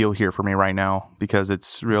of an appeal here for me right now because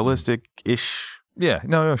it's realistic-ish. Yeah.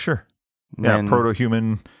 No, sure. Yeah. And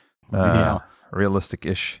Proto-human,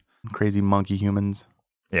 realistic-ish. crazy monkey humans.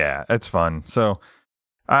 Yeah, it's fun. So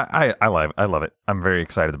I love it. I'm very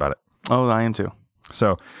excited about it. Oh, I am too.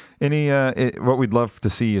 So what we'd love to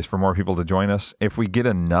see is for more people to join us. If we get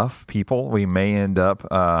enough people, we may end up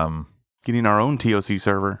getting our own TOC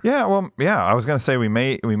server. Yeah, well, yeah, I was going to say we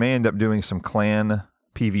may end up doing some clan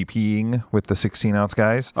PvPing with the 16-ounce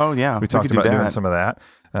guys. Oh, yeah. We talked about doing some of that.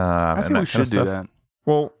 I think we should do that.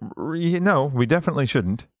 Well, no, we definitely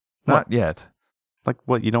shouldn't. Not yet. Like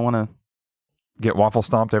what? You don't want to get waffle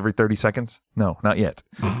stomped every 30 seconds? No, not yet.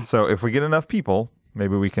 So if we get enough people,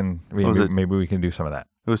 maybe we can do some of that.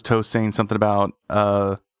 It was Toast saying something about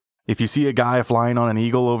if you see a guy flying on an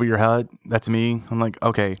eagle over your hut, that's me. I'm like,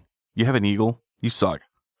 okay, you have an eagle, you suck.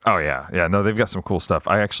 Oh yeah. No, they've got some cool stuff.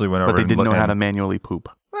 I actually went over, but they didn't know how to manually poop.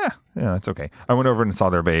 Yeah, it's okay. I went over and saw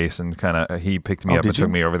their base, and kind of he picked me up and took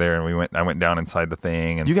me over there, and I went down inside the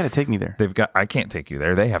thing. And you got to take me there. I can't take you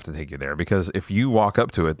there. They have to take you there because if you walk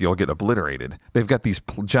up to it, you'll get obliterated. They've got these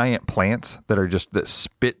giant plants that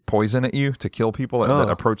spit poison at you to kill people that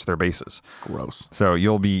approach their bases. Gross. So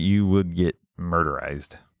you would get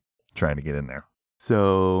murderized trying to get in there.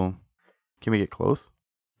 So can we get close?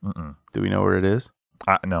 Mm-mm. Do we know where it is?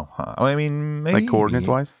 No. I mean, maybe. Like coordinates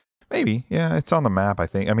wise? Maybe. Yeah, it's on the map, I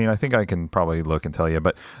think. I mean, I think I can probably look and tell you.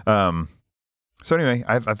 But so anyway,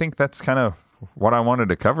 I think that's kind of what I wanted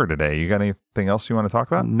to cover today. You got anything else you want to talk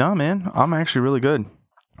about? No, man. I'm actually really good.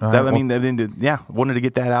 Wanted to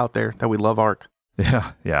get that out there that we love Ark.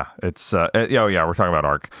 Yeah. It's we're talking about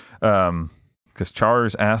Ark. Because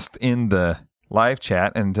Chars asked in the live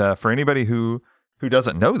chat, and for anybody who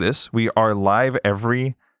doesn't know this, we are live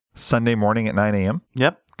every Sunday morning at 9 a.m.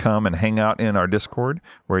 Yep. Come and hang out in our Discord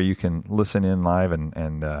where you can listen in live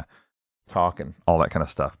and talk and all that kind of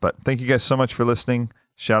stuff. But thank you guys so much for listening.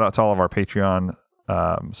 Shout out to all of our Patreon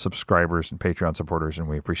subscribers and Patreon supporters, and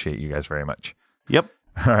we appreciate you guys very much. Yep.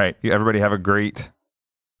 All right. Everybody have a great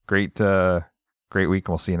week, and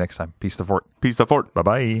we'll see you next time. Peace to Fort. Peace to Fort.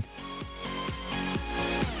 Bye-bye.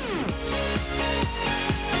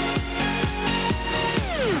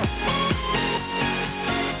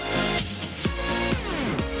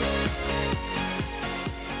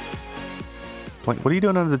 What are you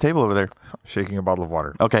doing under the table over there? Shaking a bottle of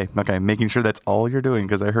water. Okay. Making sure that's all you're doing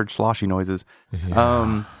because I heard sloshy noises.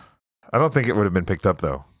 Yeah. I don't think it would have been picked up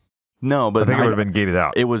though. No, but I think it would have been gated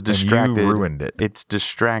out. It was distracted. And you ruined it. It's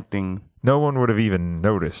distracting. No one would have even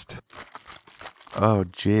noticed. Oh,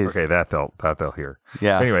 jeez. Okay, that they'll hear.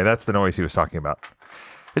 Yeah. Anyway, that's the noise he was talking about.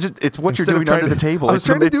 It's what you're doing under the table. I was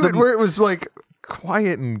trying to do it where it was like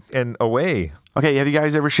quiet and away. Okay, have you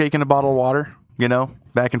guys ever shaken a bottle of water? You know,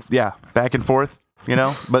 back and forth, you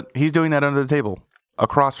know, but he's doing that under the table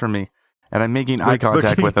across from me, and I'm making eye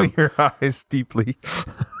contact with him. Your eyes deeply.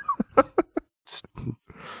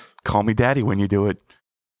 Call me daddy when you do it.